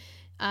Sean.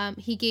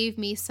 He gave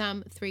me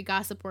some 3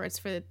 gossip words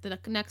for the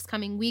next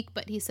coming week,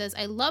 but he says,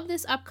 I love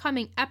this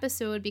upcoming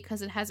episode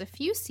because it has a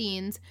few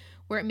scenes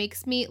where it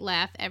makes me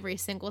laugh every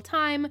single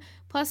time.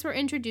 Plus, we're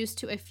introduced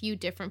to a few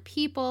different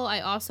people. I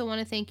also want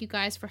to thank you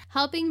guys for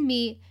helping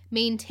me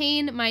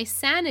maintain my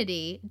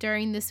sanity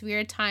during this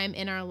weird time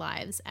in our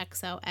lives.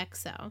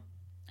 XOXO.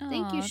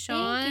 Thank you,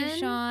 Sean. Thank you,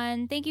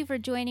 Sean. Thank you for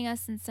joining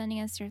us and sending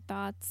us your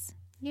thoughts.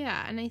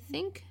 Yeah, and I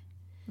think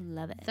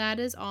love it. That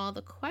is all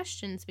the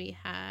questions we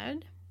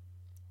had.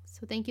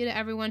 So thank you to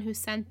everyone who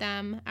sent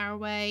them our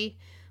way.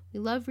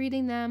 We love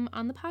reading them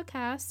on the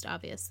podcast,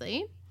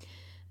 obviously.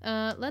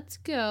 Let's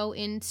go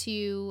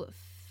into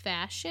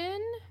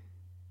fashion.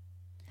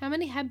 How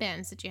many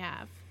headbands did you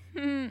have?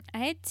 I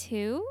had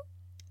 2.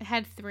 I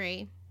had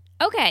 3.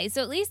 Okay,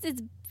 so at least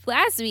it's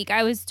last week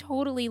I was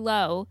totally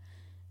low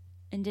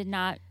and did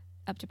not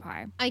up to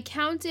par. I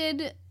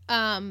counted,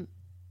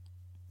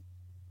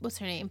 what's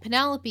her name?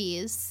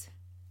 Penelope's,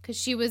 because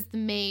she was the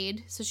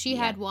maid, so she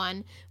had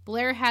 1.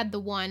 Blair had the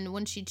 1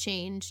 when she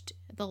changed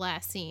the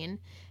last scene.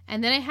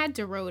 And then I had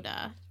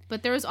Dorota.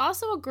 But there was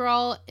also a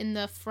girl in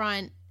the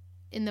front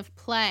in the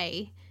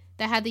play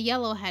that had the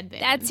yellow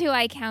headband. That's who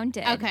I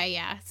counted. Okay,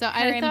 yeah. So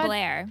Her and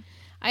Blair.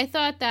 I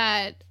thought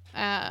that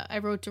I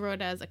wrote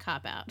Dorota as a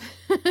cop-out.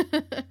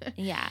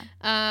 Yeah.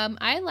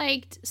 I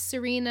liked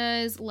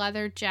Serena's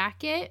leather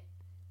jacket.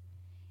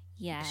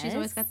 Yes. She's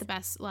always got the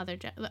best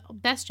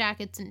best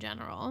jackets in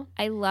general.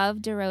 I love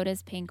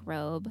Dorota's pink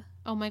robe.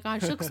 Oh my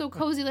gosh, she looks so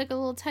cozy like a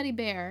little teddy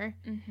bear.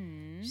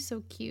 Mm-hmm. She's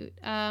so cute.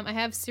 I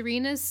have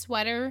Serena's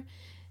sweater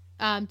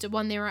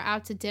when they were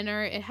out to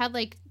dinner. It had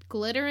like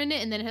glitter in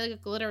it, and then it had like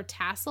a glitter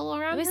tassel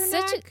around her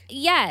neck.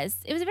 Yes,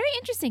 it was a very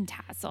interesting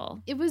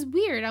tassel. It was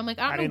weird. I'm like,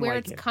 I don't know where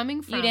it's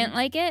coming from. You didn't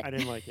like it? I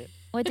didn't like it.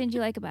 What didn't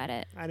you like about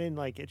it? I didn't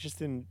like it.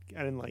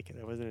 I didn't like it.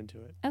 I wasn't into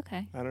it.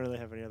 Okay. I don't really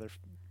have any other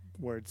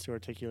words to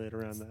articulate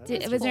around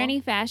that. Was there any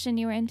fashion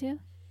you were into?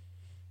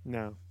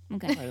 No.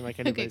 Okay. I didn't like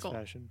anybody's cool.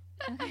 fashion.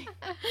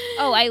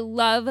 Oh, I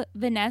love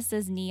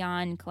Vanessa's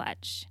neon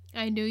clutch.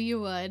 I knew you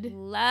would.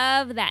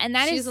 Love that. And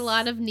She's a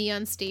lot of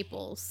neon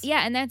staples.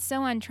 Yeah, and that's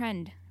so on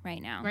trend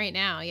right now. Right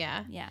now,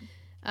 yeah. Yeah.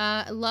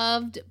 I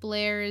loved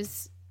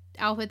Blair's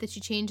outfit that she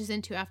changes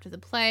into after the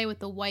play with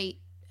the white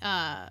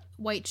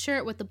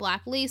shirt with the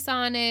black lace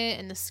on it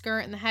and the skirt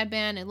and the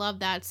headband. I love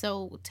that.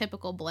 So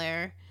typical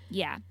Blair.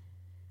 Yeah.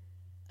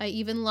 I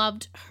even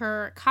loved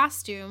her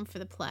costume for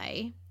the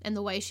play and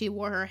the way she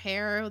wore her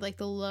hair with like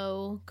the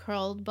low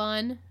curled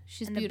bun.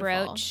 She's and beautiful.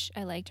 The brooch.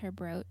 I liked her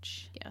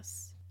brooch.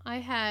 Yes. I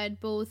had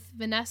both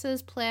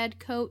Vanessa's plaid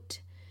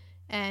coat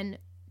and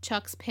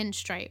Chuck's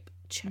pinstripe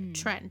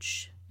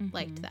trench. Mm-hmm.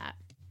 Liked that.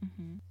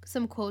 Mm-hmm.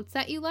 Some quotes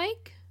that you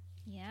like?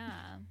 Yeah.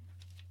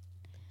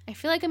 I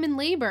feel like I'm in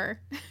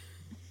labor.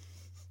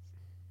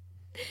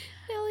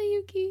 Nelly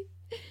Yuki.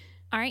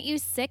 Aren't you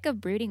sick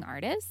of brooding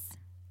artists?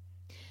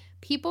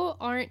 People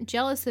aren't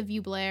jealous of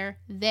you, Blair.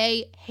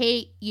 They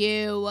hate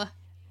you.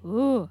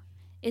 Ooh.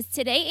 Is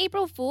today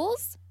April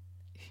Fool's?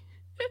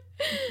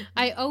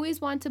 I always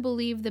want to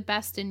believe the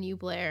best in you,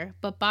 Blair,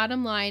 but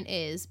bottom line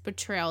is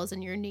betrayal's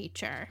in your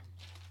nature.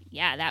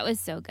 Yeah, that was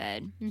so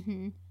good.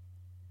 Mm-hmm.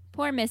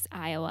 Poor Miss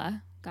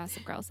Iowa.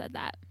 Gossip Girl said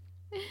that.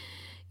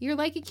 You're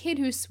like a kid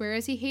who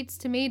swears he hates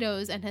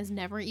tomatoes and has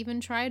never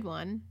even tried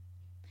one.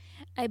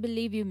 I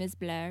believe you, Miss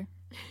Blair.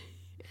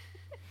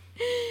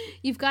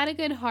 You've got a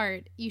good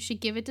heart. You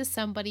should give it to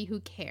somebody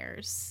who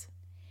cares.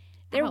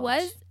 There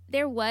Ouch.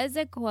 was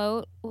a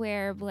quote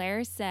where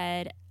Blair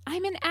said,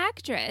 "I'm an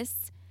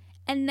actress."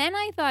 And then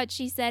I thought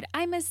she said,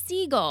 "I'm a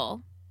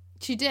seagull."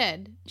 She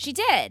did. She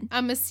did.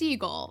 I'm a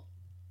seagull.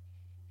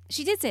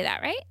 She did say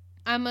that, right?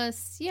 I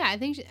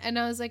think, and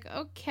I was like,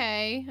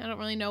 okay, I don't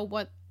really know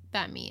what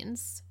that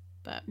means,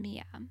 but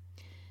Yeah.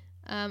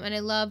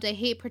 and I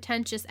hate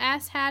pretentious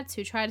asshats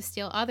who try to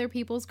steal other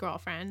people's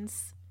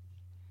girlfriends.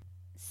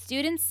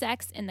 Student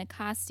sex in the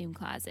costume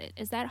closet.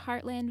 Is that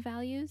Heartland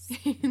values?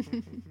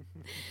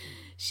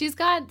 She's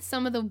got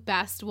some of the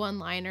best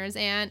one-liners,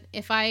 and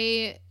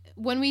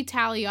when we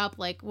tally up,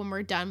 like when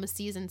we're done with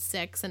season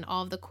 6 and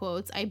all of the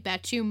quotes, I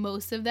bet you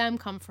most of them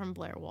come from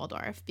Blair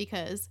Waldorf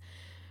because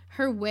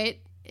her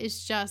wit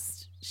is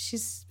just,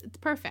 it's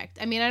perfect.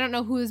 I mean, I don't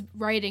know who's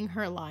writing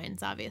her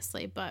lines,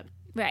 obviously, but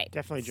Right.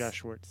 Definitely Josh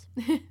Schwartz.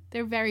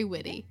 they're very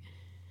witty.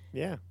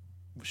 Yeah.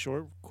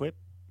 Short, quip,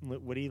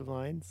 witty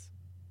lines.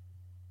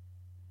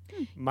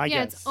 Yeah,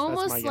 guess. it's That's my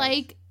almost guess.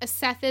 like a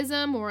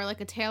Sethism or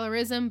like a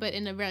Taylorism, but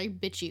in a very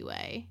bitchy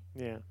way.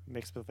 Yeah,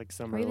 mixed with like Or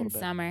summer a even little bit.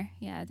 summer.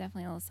 Yeah,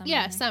 definitely a little summer.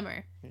 Yeah, there.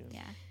 summer.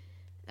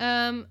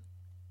 Yeah.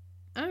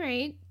 All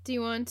right. Do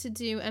you want to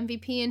do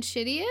MVP and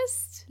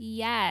shittiest?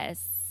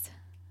 Yes.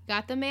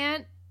 Got the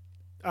man?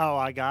 Oh,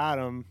 I got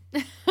him.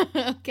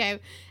 Okay.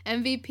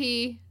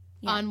 MVP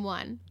Yeah. on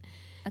 1.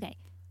 Okay.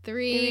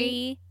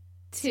 3,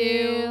 3,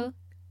 2,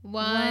 1.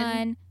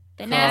 1.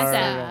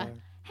 Vanessa.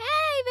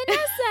 Hey,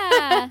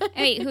 Vanessa.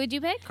 Wait, who'd you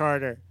pick?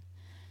 Carter.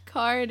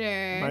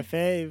 Carter. My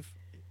fave.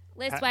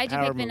 Liz, why'd you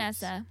Power pick moves.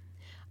 Vanessa?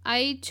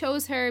 I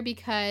chose her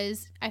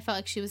because I felt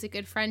like she was a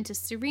good friend to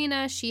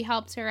Serena. She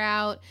helped her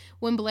out.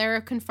 When Blair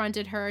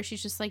confronted her,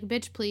 she's just like,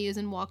 bitch, please,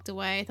 and walked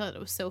away. I thought it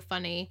was so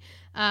funny.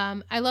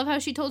 I love how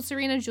she told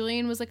Serena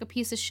Julian was like a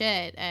piece of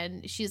shit.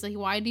 And she's like,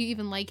 why do you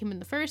even like him in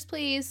the first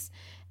place?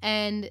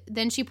 And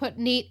then she put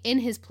Nate in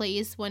his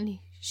place when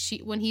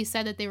he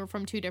said that they were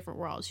from 2 different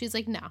worlds. She's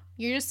like, no,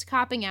 you're just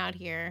copping out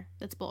here.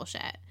 That's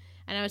bullshit.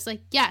 And I was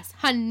like, yes,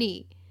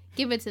 honey,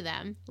 give it to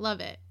them. Love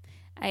it.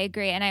 I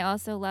agree. And I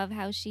also love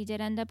how she did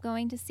end up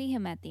going to see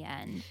him at the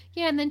end.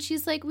 Yeah, and then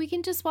she's like, we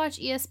can just watch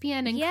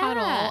ESPN and Yeah.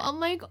 cuddle. I'm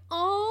like,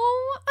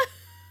 oh.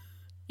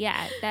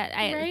 Yeah,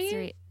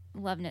 Right?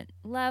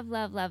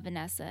 Love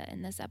Vanessa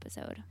in this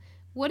episode.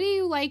 What do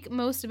you like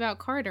most about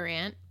Carter,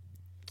 Aunt?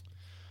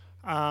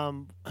 I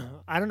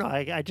don't know.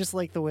 I just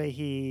like the way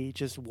he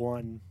just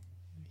won.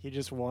 He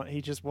just won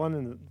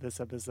in this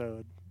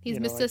episode. He's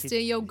my sister,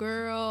 yo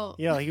girl.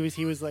 Yeah, he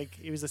was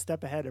a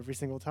step ahead every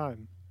single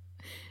time.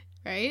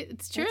 Right?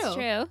 It's true. It's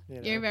true.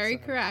 You're very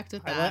correct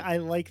with that. I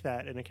like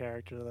that in a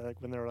character,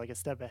 like when they're like a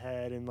step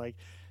ahead, and like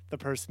the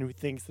person who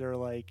thinks they're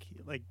like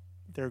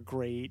they're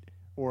great,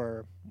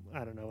 or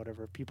I don't know,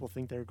 whatever people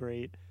think they're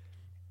great,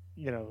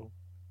 and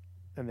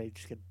they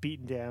just get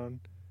beaten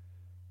down.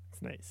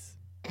 It's nice.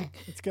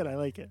 It's good. I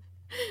like it.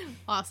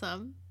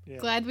 Awesome. Yeah.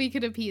 Glad we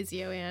could appease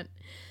you, Aunt.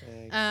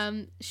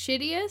 Thanks.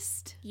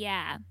 Shittiest?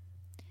 Yeah.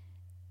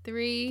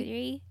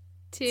 3,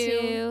 2,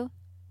 2,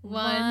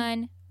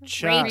 1.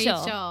 Chuck.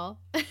 Rachel.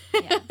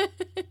 Yeah.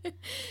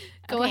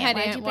 Go Okay, ahead,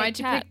 why'd Aunt. you Why'd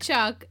pick you pick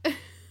Chuck?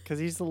 Because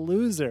he's the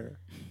loser.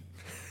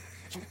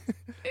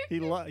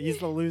 He's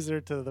the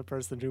loser to the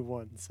person who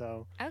won.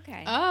 So.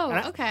 Okay.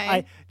 Oh,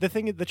 okay.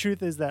 The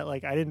truth is that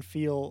like I didn't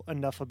feel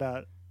enough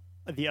about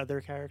the other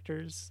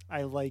characters.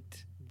 I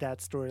liked that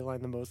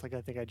storyline the most. Like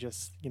I think I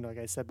just like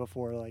I said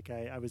before, like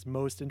I was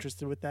most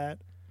interested with that.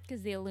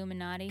 Because the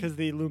Illuminati. Because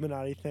the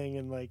Illuminati thing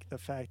and like the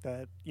fact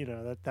that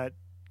that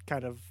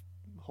kind of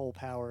whole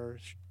power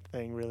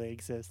thing really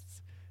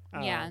exists.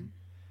 Yeah.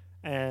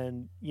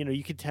 And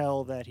you could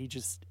tell that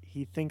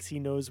he thinks he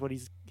knows what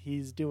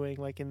he's doing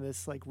like in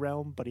this like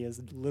realm, but he has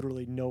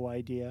literally no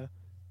idea.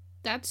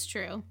 That's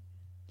true.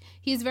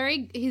 He's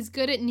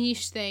good at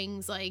niche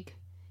things, like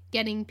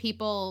getting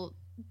people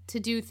to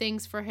do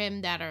things for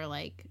him that are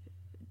like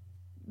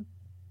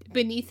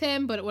beneath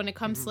him, but when it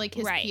comes to like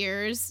his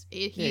peers,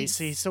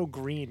 he's so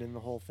green in the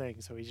whole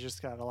thing, so he's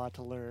just got a lot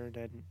to learn,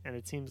 and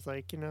it seems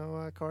like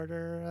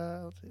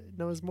Carter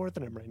knows more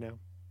than him right now.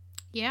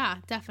 Yeah,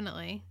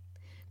 definitely.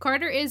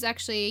 Carter is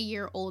actually a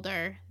year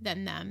older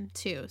than them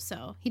too,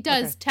 so he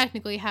does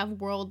technically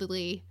have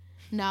worldly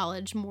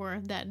knowledge more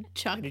than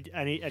Chuck.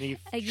 And he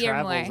A year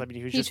travels. more. I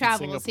mean, He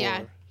travels. in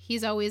Singapore. Yeah,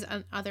 he's always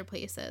on other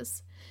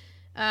places.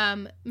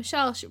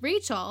 Michelle,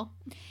 Rachel.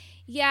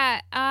 Yeah,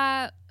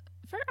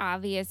 for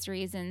obvious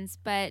reasons,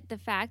 but the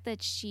fact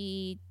that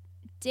she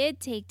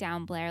did take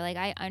down Blair, like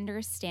I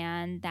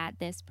understand that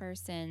this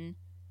person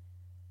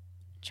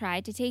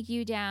tried to take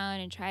you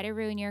down and try to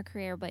ruin your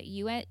career, but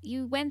you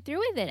went through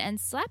with it and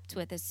slept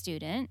with a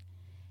student,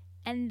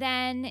 and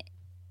then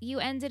you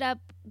ended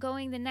up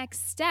going the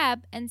next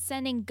step and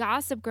sending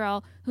Gossip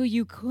Girl, who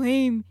you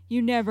claim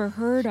you never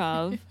heard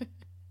of.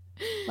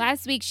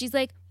 Last week, she's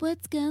like,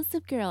 "What's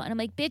Gossip Girl?" And I'm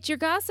like, "Bitch, you're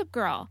Gossip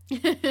Girl.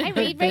 I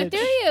read right through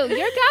you.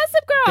 You're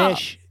Gossip Girl.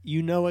 Bish,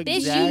 you know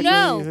exactly Bish, you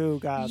know. who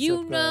Gossip You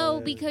Girl know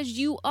is. because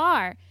you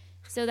are."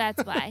 So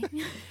that's why.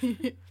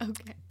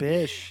 Okay.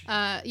 Bish.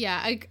 Yeah,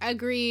 I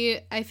agree.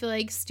 I feel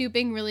like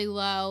stooping really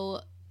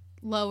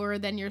lower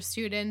than your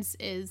students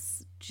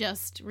is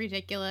just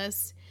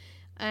ridiculous.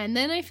 And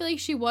then I feel like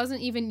she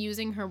wasn't even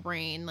using her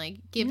brain, like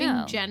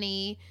giving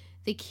Jenny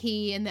the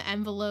key and the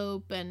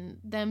envelope and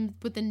them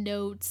with the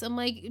notes. I'm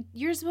like,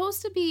 you're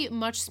supposed to be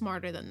much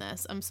smarter than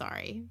this. I'm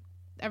sorry.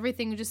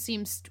 Everything just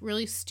seems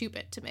really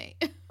stupid to me.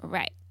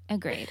 Right.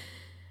 Agreed.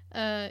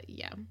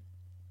 Yeah.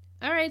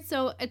 All right,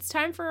 so it's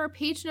time for our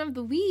patron of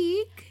the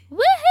week.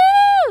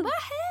 Woohoo!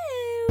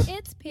 Woohoo!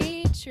 It's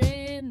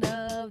patron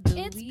of the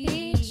week.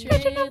 It's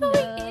patron of the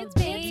week.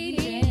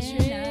 It's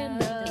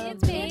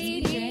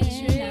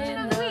patron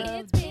of the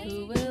week.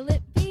 Who will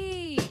it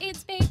be?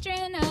 It's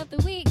patron of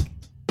the week.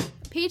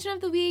 Patron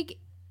of the week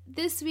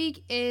this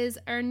week is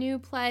our new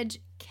pledge,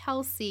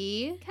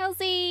 Kelsey.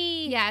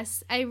 Kelsey.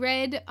 Yes, I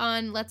read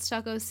on Let's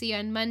Talk OC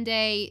on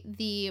Monday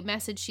the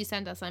message she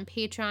sent us on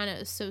Patreon. It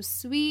was so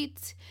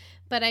sweet.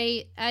 But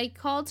I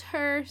called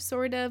her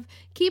sort of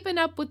keeping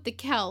up with the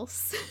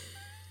Kels.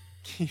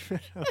 Keep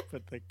it up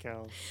with the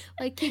cows.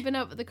 Like keeping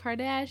up with the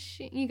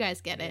Kardashians. You guys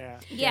get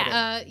it.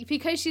 Yeah.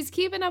 Because she's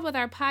keeping up with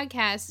our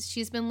podcast.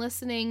 She's been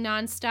listening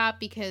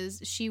nonstop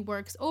because she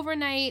works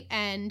overnight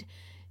and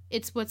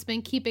it's what's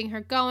been keeping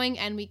her going.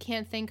 And we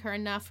can't thank her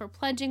enough for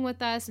pledging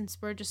with us. And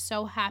we're just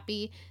so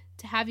happy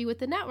to have you with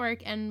the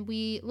network. And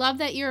we love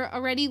that you're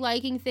already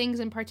liking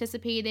things and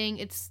participating.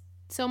 It's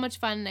so much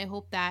fun. And I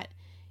hope that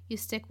you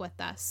stick with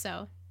us.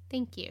 So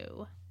thank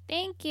you.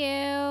 Thank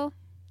you.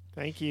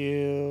 Thank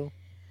you.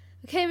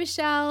 Okay,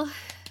 Michelle,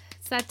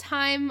 it's that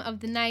time of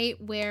the night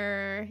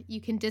where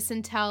you can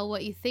disintel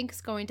what you think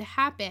is going to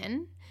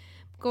happen.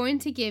 I'm going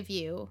to give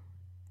you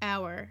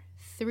our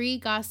 3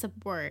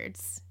 gossip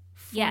words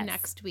for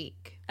next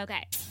week.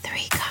 Okay.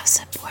 3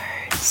 gossip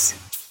words.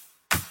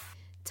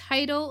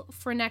 Title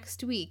for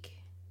next week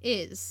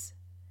is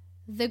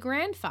The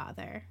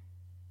Grandfather.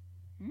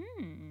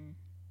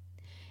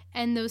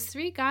 And those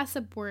 3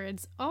 gossip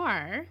words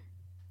are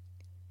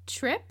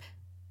trip,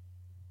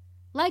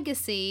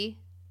 legacy,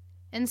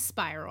 and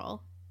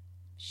spiral.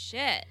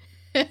 Shit.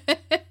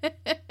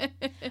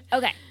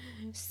 Okay.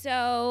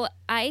 So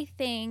I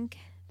think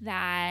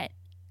that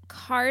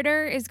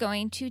Carter is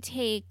going to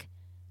take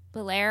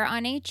Blair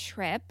on a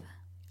trip.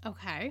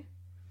 Okay.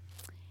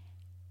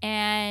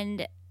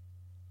 And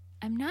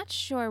I'm not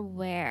sure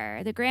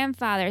where. The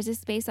grandfather, is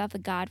this based off The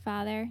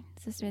Godfather?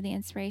 Is this where the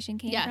inspiration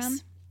came from?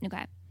 Yes.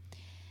 Okay.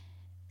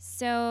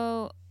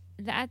 So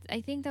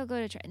I think they'll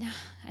go to.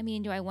 I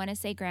mean, do I want to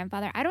say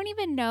grandfather? I don't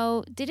even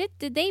know. Did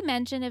they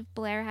mention if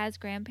Blair has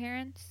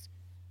grandparents?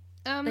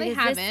 They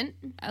haven't.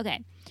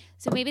 Okay,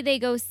 so maybe they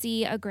go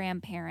see a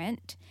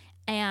grandparent,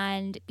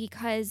 and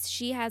because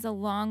she has a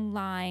long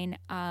line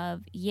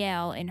of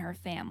Yale in her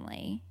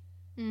family,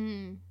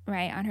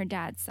 right on her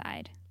dad's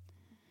side.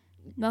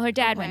 Well, her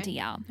dad went to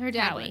Yale. Her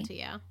dad went to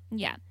Yale.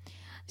 Yeah.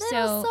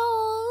 Little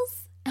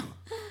souls.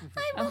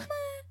 Hi, Mama.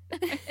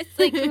 It's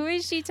like, who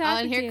is she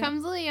talking and to? here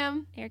comes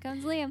Liam. Here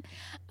comes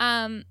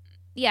Liam.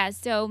 Yeah,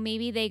 so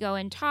maybe they go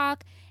and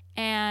talk,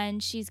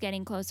 and she's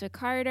getting close with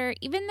Carter.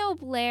 Even though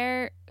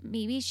Blair,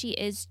 maybe she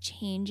is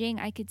changing,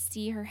 I could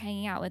see her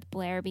hanging out with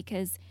Blair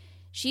because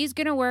she's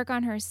going to work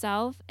on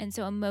herself, and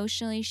so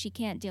emotionally she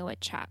can't deal with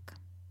Chuck.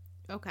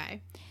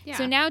 Okay. Yeah.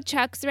 So now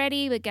Chuck's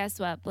ready, but guess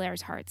what?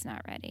 Blair's heart's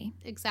not ready.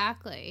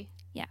 Exactly.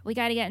 Yeah, we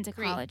got to get into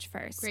college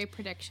first. Great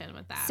prediction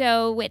with that.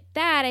 So with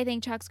that, I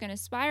think Chuck's going to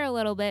spiral a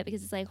little bit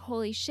because it's like,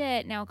 holy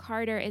shit, now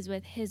Carter is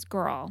with his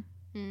girl.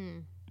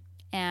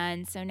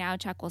 And so now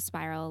Chuck will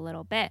spiral a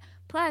little bit.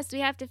 Plus, we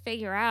have to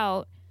figure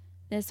out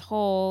this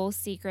whole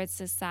secret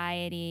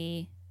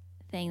society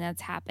thing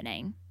that's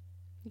happening.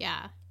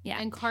 Yeah. Yeah.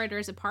 And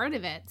Carter's a part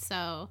of it,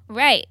 so.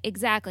 Right,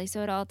 exactly.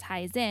 So it all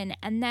ties in.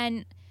 And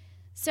then,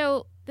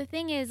 so the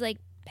thing is, like,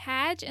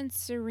 Padge and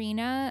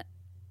Serena,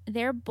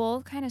 they're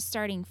both kind of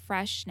starting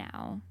fresh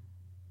now.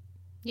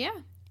 Yeah.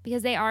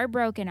 Because they are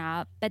broken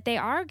up, but they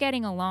are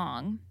getting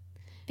along.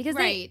 Because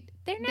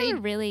they're never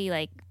really,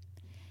 like,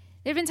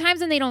 there have been times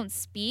when they don't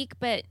speak,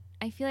 but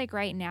I feel like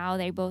right now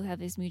they both have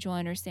this mutual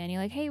understanding.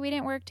 Like, hey, we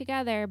didn't work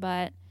together,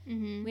 but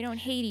we don't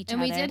hate each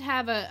other. And we did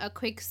have a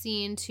quick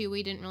scene, too,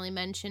 we didn't really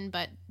mention,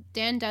 but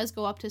Dan does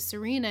go up to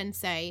Serena and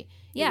say,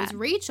 it was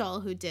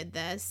Rachel who did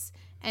this.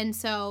 And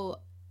so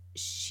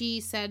she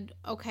said,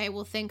 okay,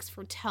 well, thanks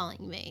for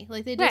telling me.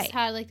 Like, they just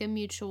had, like, a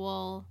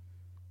mutual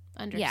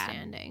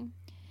understanding.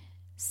 Yeah.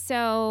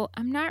 So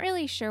I'm not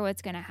really sure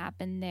what's going to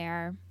happen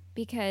there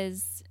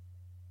because...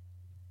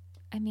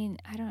 I mean,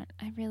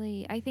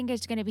 I think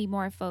it's going to be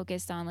more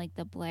focused on like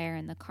the Blair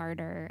and the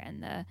Carter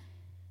and the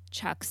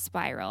Chuck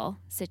spiral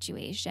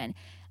situation.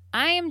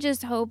 I am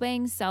just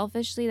hoping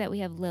selfishly that we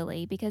have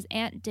Lily because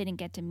Aunt didn't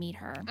get to meet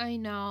her. I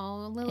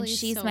know. Lily's and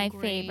she's so my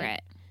great.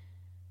 favorite.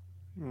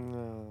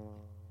 No.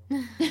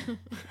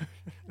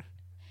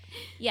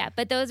 Yeah,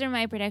 but those are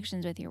my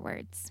predictions with your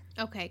words.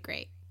 Okay,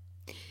 great.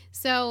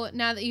 So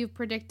now that you've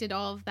predicted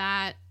all of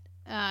that,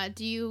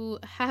 do you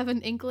have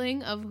an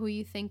inkling of who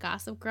you think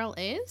Gossip Girl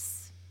is?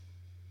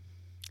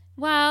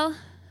 Well,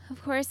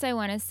 of course I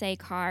want to say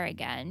Carr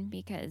again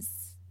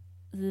because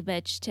the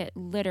bitch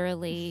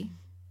literally,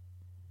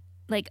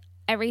 like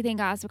everything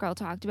Gossip Girl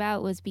talked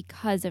about was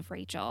because of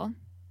Rachel.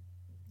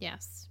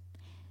 Yes.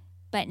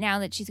 But now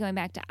that she's going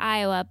back to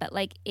Iowa, but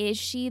like, is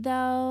she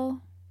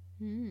though?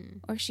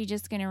 Or is she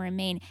just going to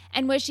remain?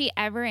 And was she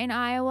ever in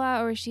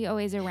Iowa or is she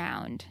always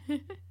around? You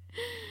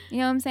know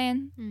what I'm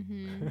saying?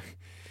 Mm-hmm.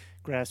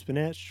 Grasping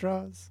at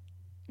straws.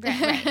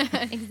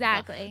 Right.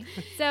 Exactly.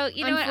 So,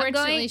 you know what?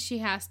 Unfortunately, she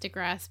has to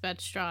grasp at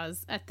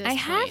straws at this point.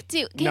 I have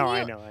to.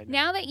 I know.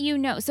 Now that you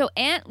know. So,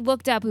 Aunt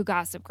looked up who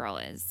Gossip Girl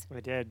is. I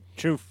did.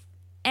 Truth.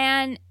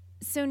 And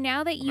so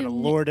now that I'm going to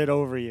lord it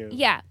over you.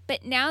 Yeah.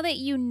 But now that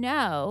you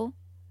know,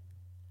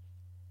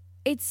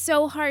 it's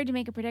so hard to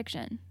make a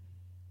prediction.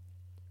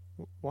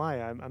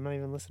 Why? I'm not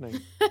even listening.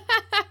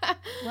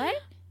 What?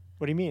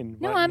 What do you mean?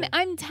 No, What?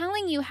 I'm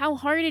telling you how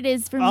hard it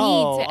is for me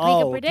to make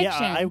a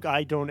prediction. Yeah,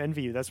 I don't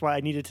envy you. That's why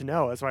I needed to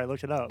know. That's why I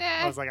looked it up.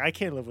 I was like, I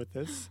can't live with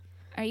this.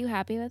 Are you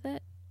happy with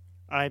it?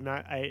 I'm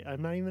not.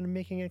 I'm not even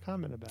making a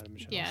comment about it,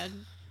 Michelle. Yeah.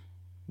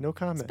 No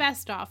comment. It's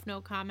best off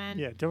no comment.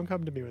 Yeah, don't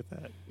come to me with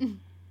that. All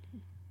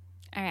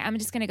right, I'm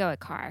just gonna go with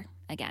Carr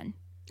again.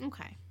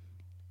 Okay.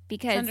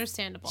 Because it's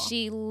understandable.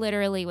 She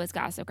literally was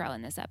Gossip Girl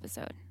in this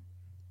episode.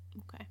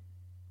 Okay.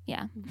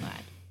 Yeah. I'm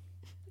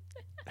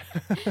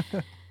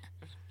glad.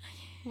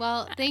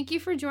 Well, thank you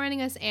for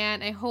joining us,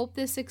 Aunt. I hope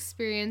this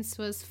experience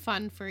was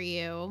fun for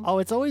you. Oh,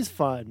 it's always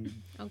fun.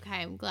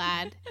 Okay, I'm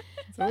glad.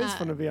 It's always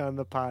fun to be on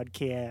the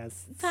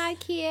podcast. I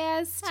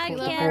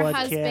love our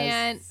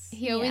husband.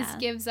 He always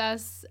gives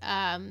us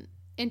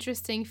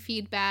interesting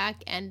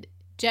feedback and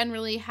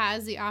generally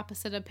has the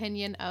opposite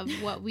opinion of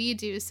what we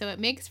do, so it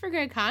makes for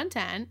good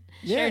content.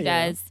 Yeah, sure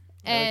does.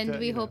 And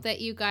we hope that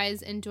you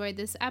guys enjoyed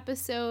this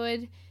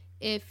episode.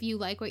 If you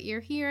like what you're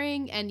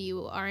hearing and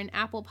you are an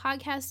Apple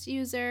Podcast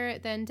user,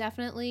 then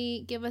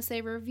definitely give us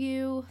a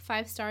review.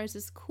 5 stars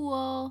is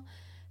cool.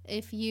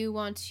 If you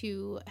want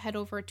to head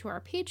over to our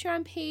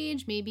Patreon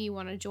page, maybe you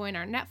want to join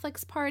our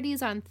Netflix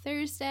parties on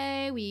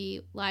Thursday.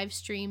 We live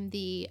stream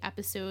the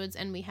episodes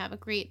and we have a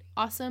great,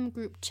 awesome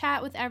group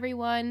chat with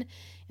everyone.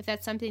 If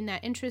that's something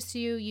that interests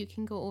you, you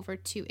can go over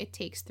to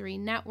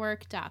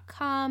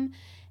ittakes3network.com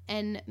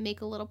and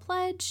make a little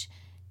pledge.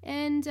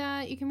 And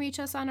you can reach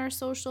us on our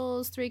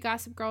socials, 3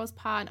 Gossip Girls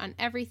Pod on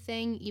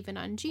everything, even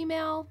on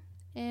Gmail.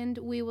 And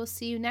we will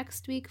see you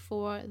next week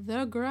for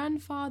The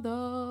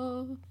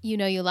Grandfather. You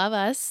know you love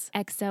us.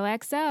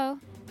 XOXO.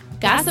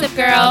 Gossip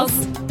Girls.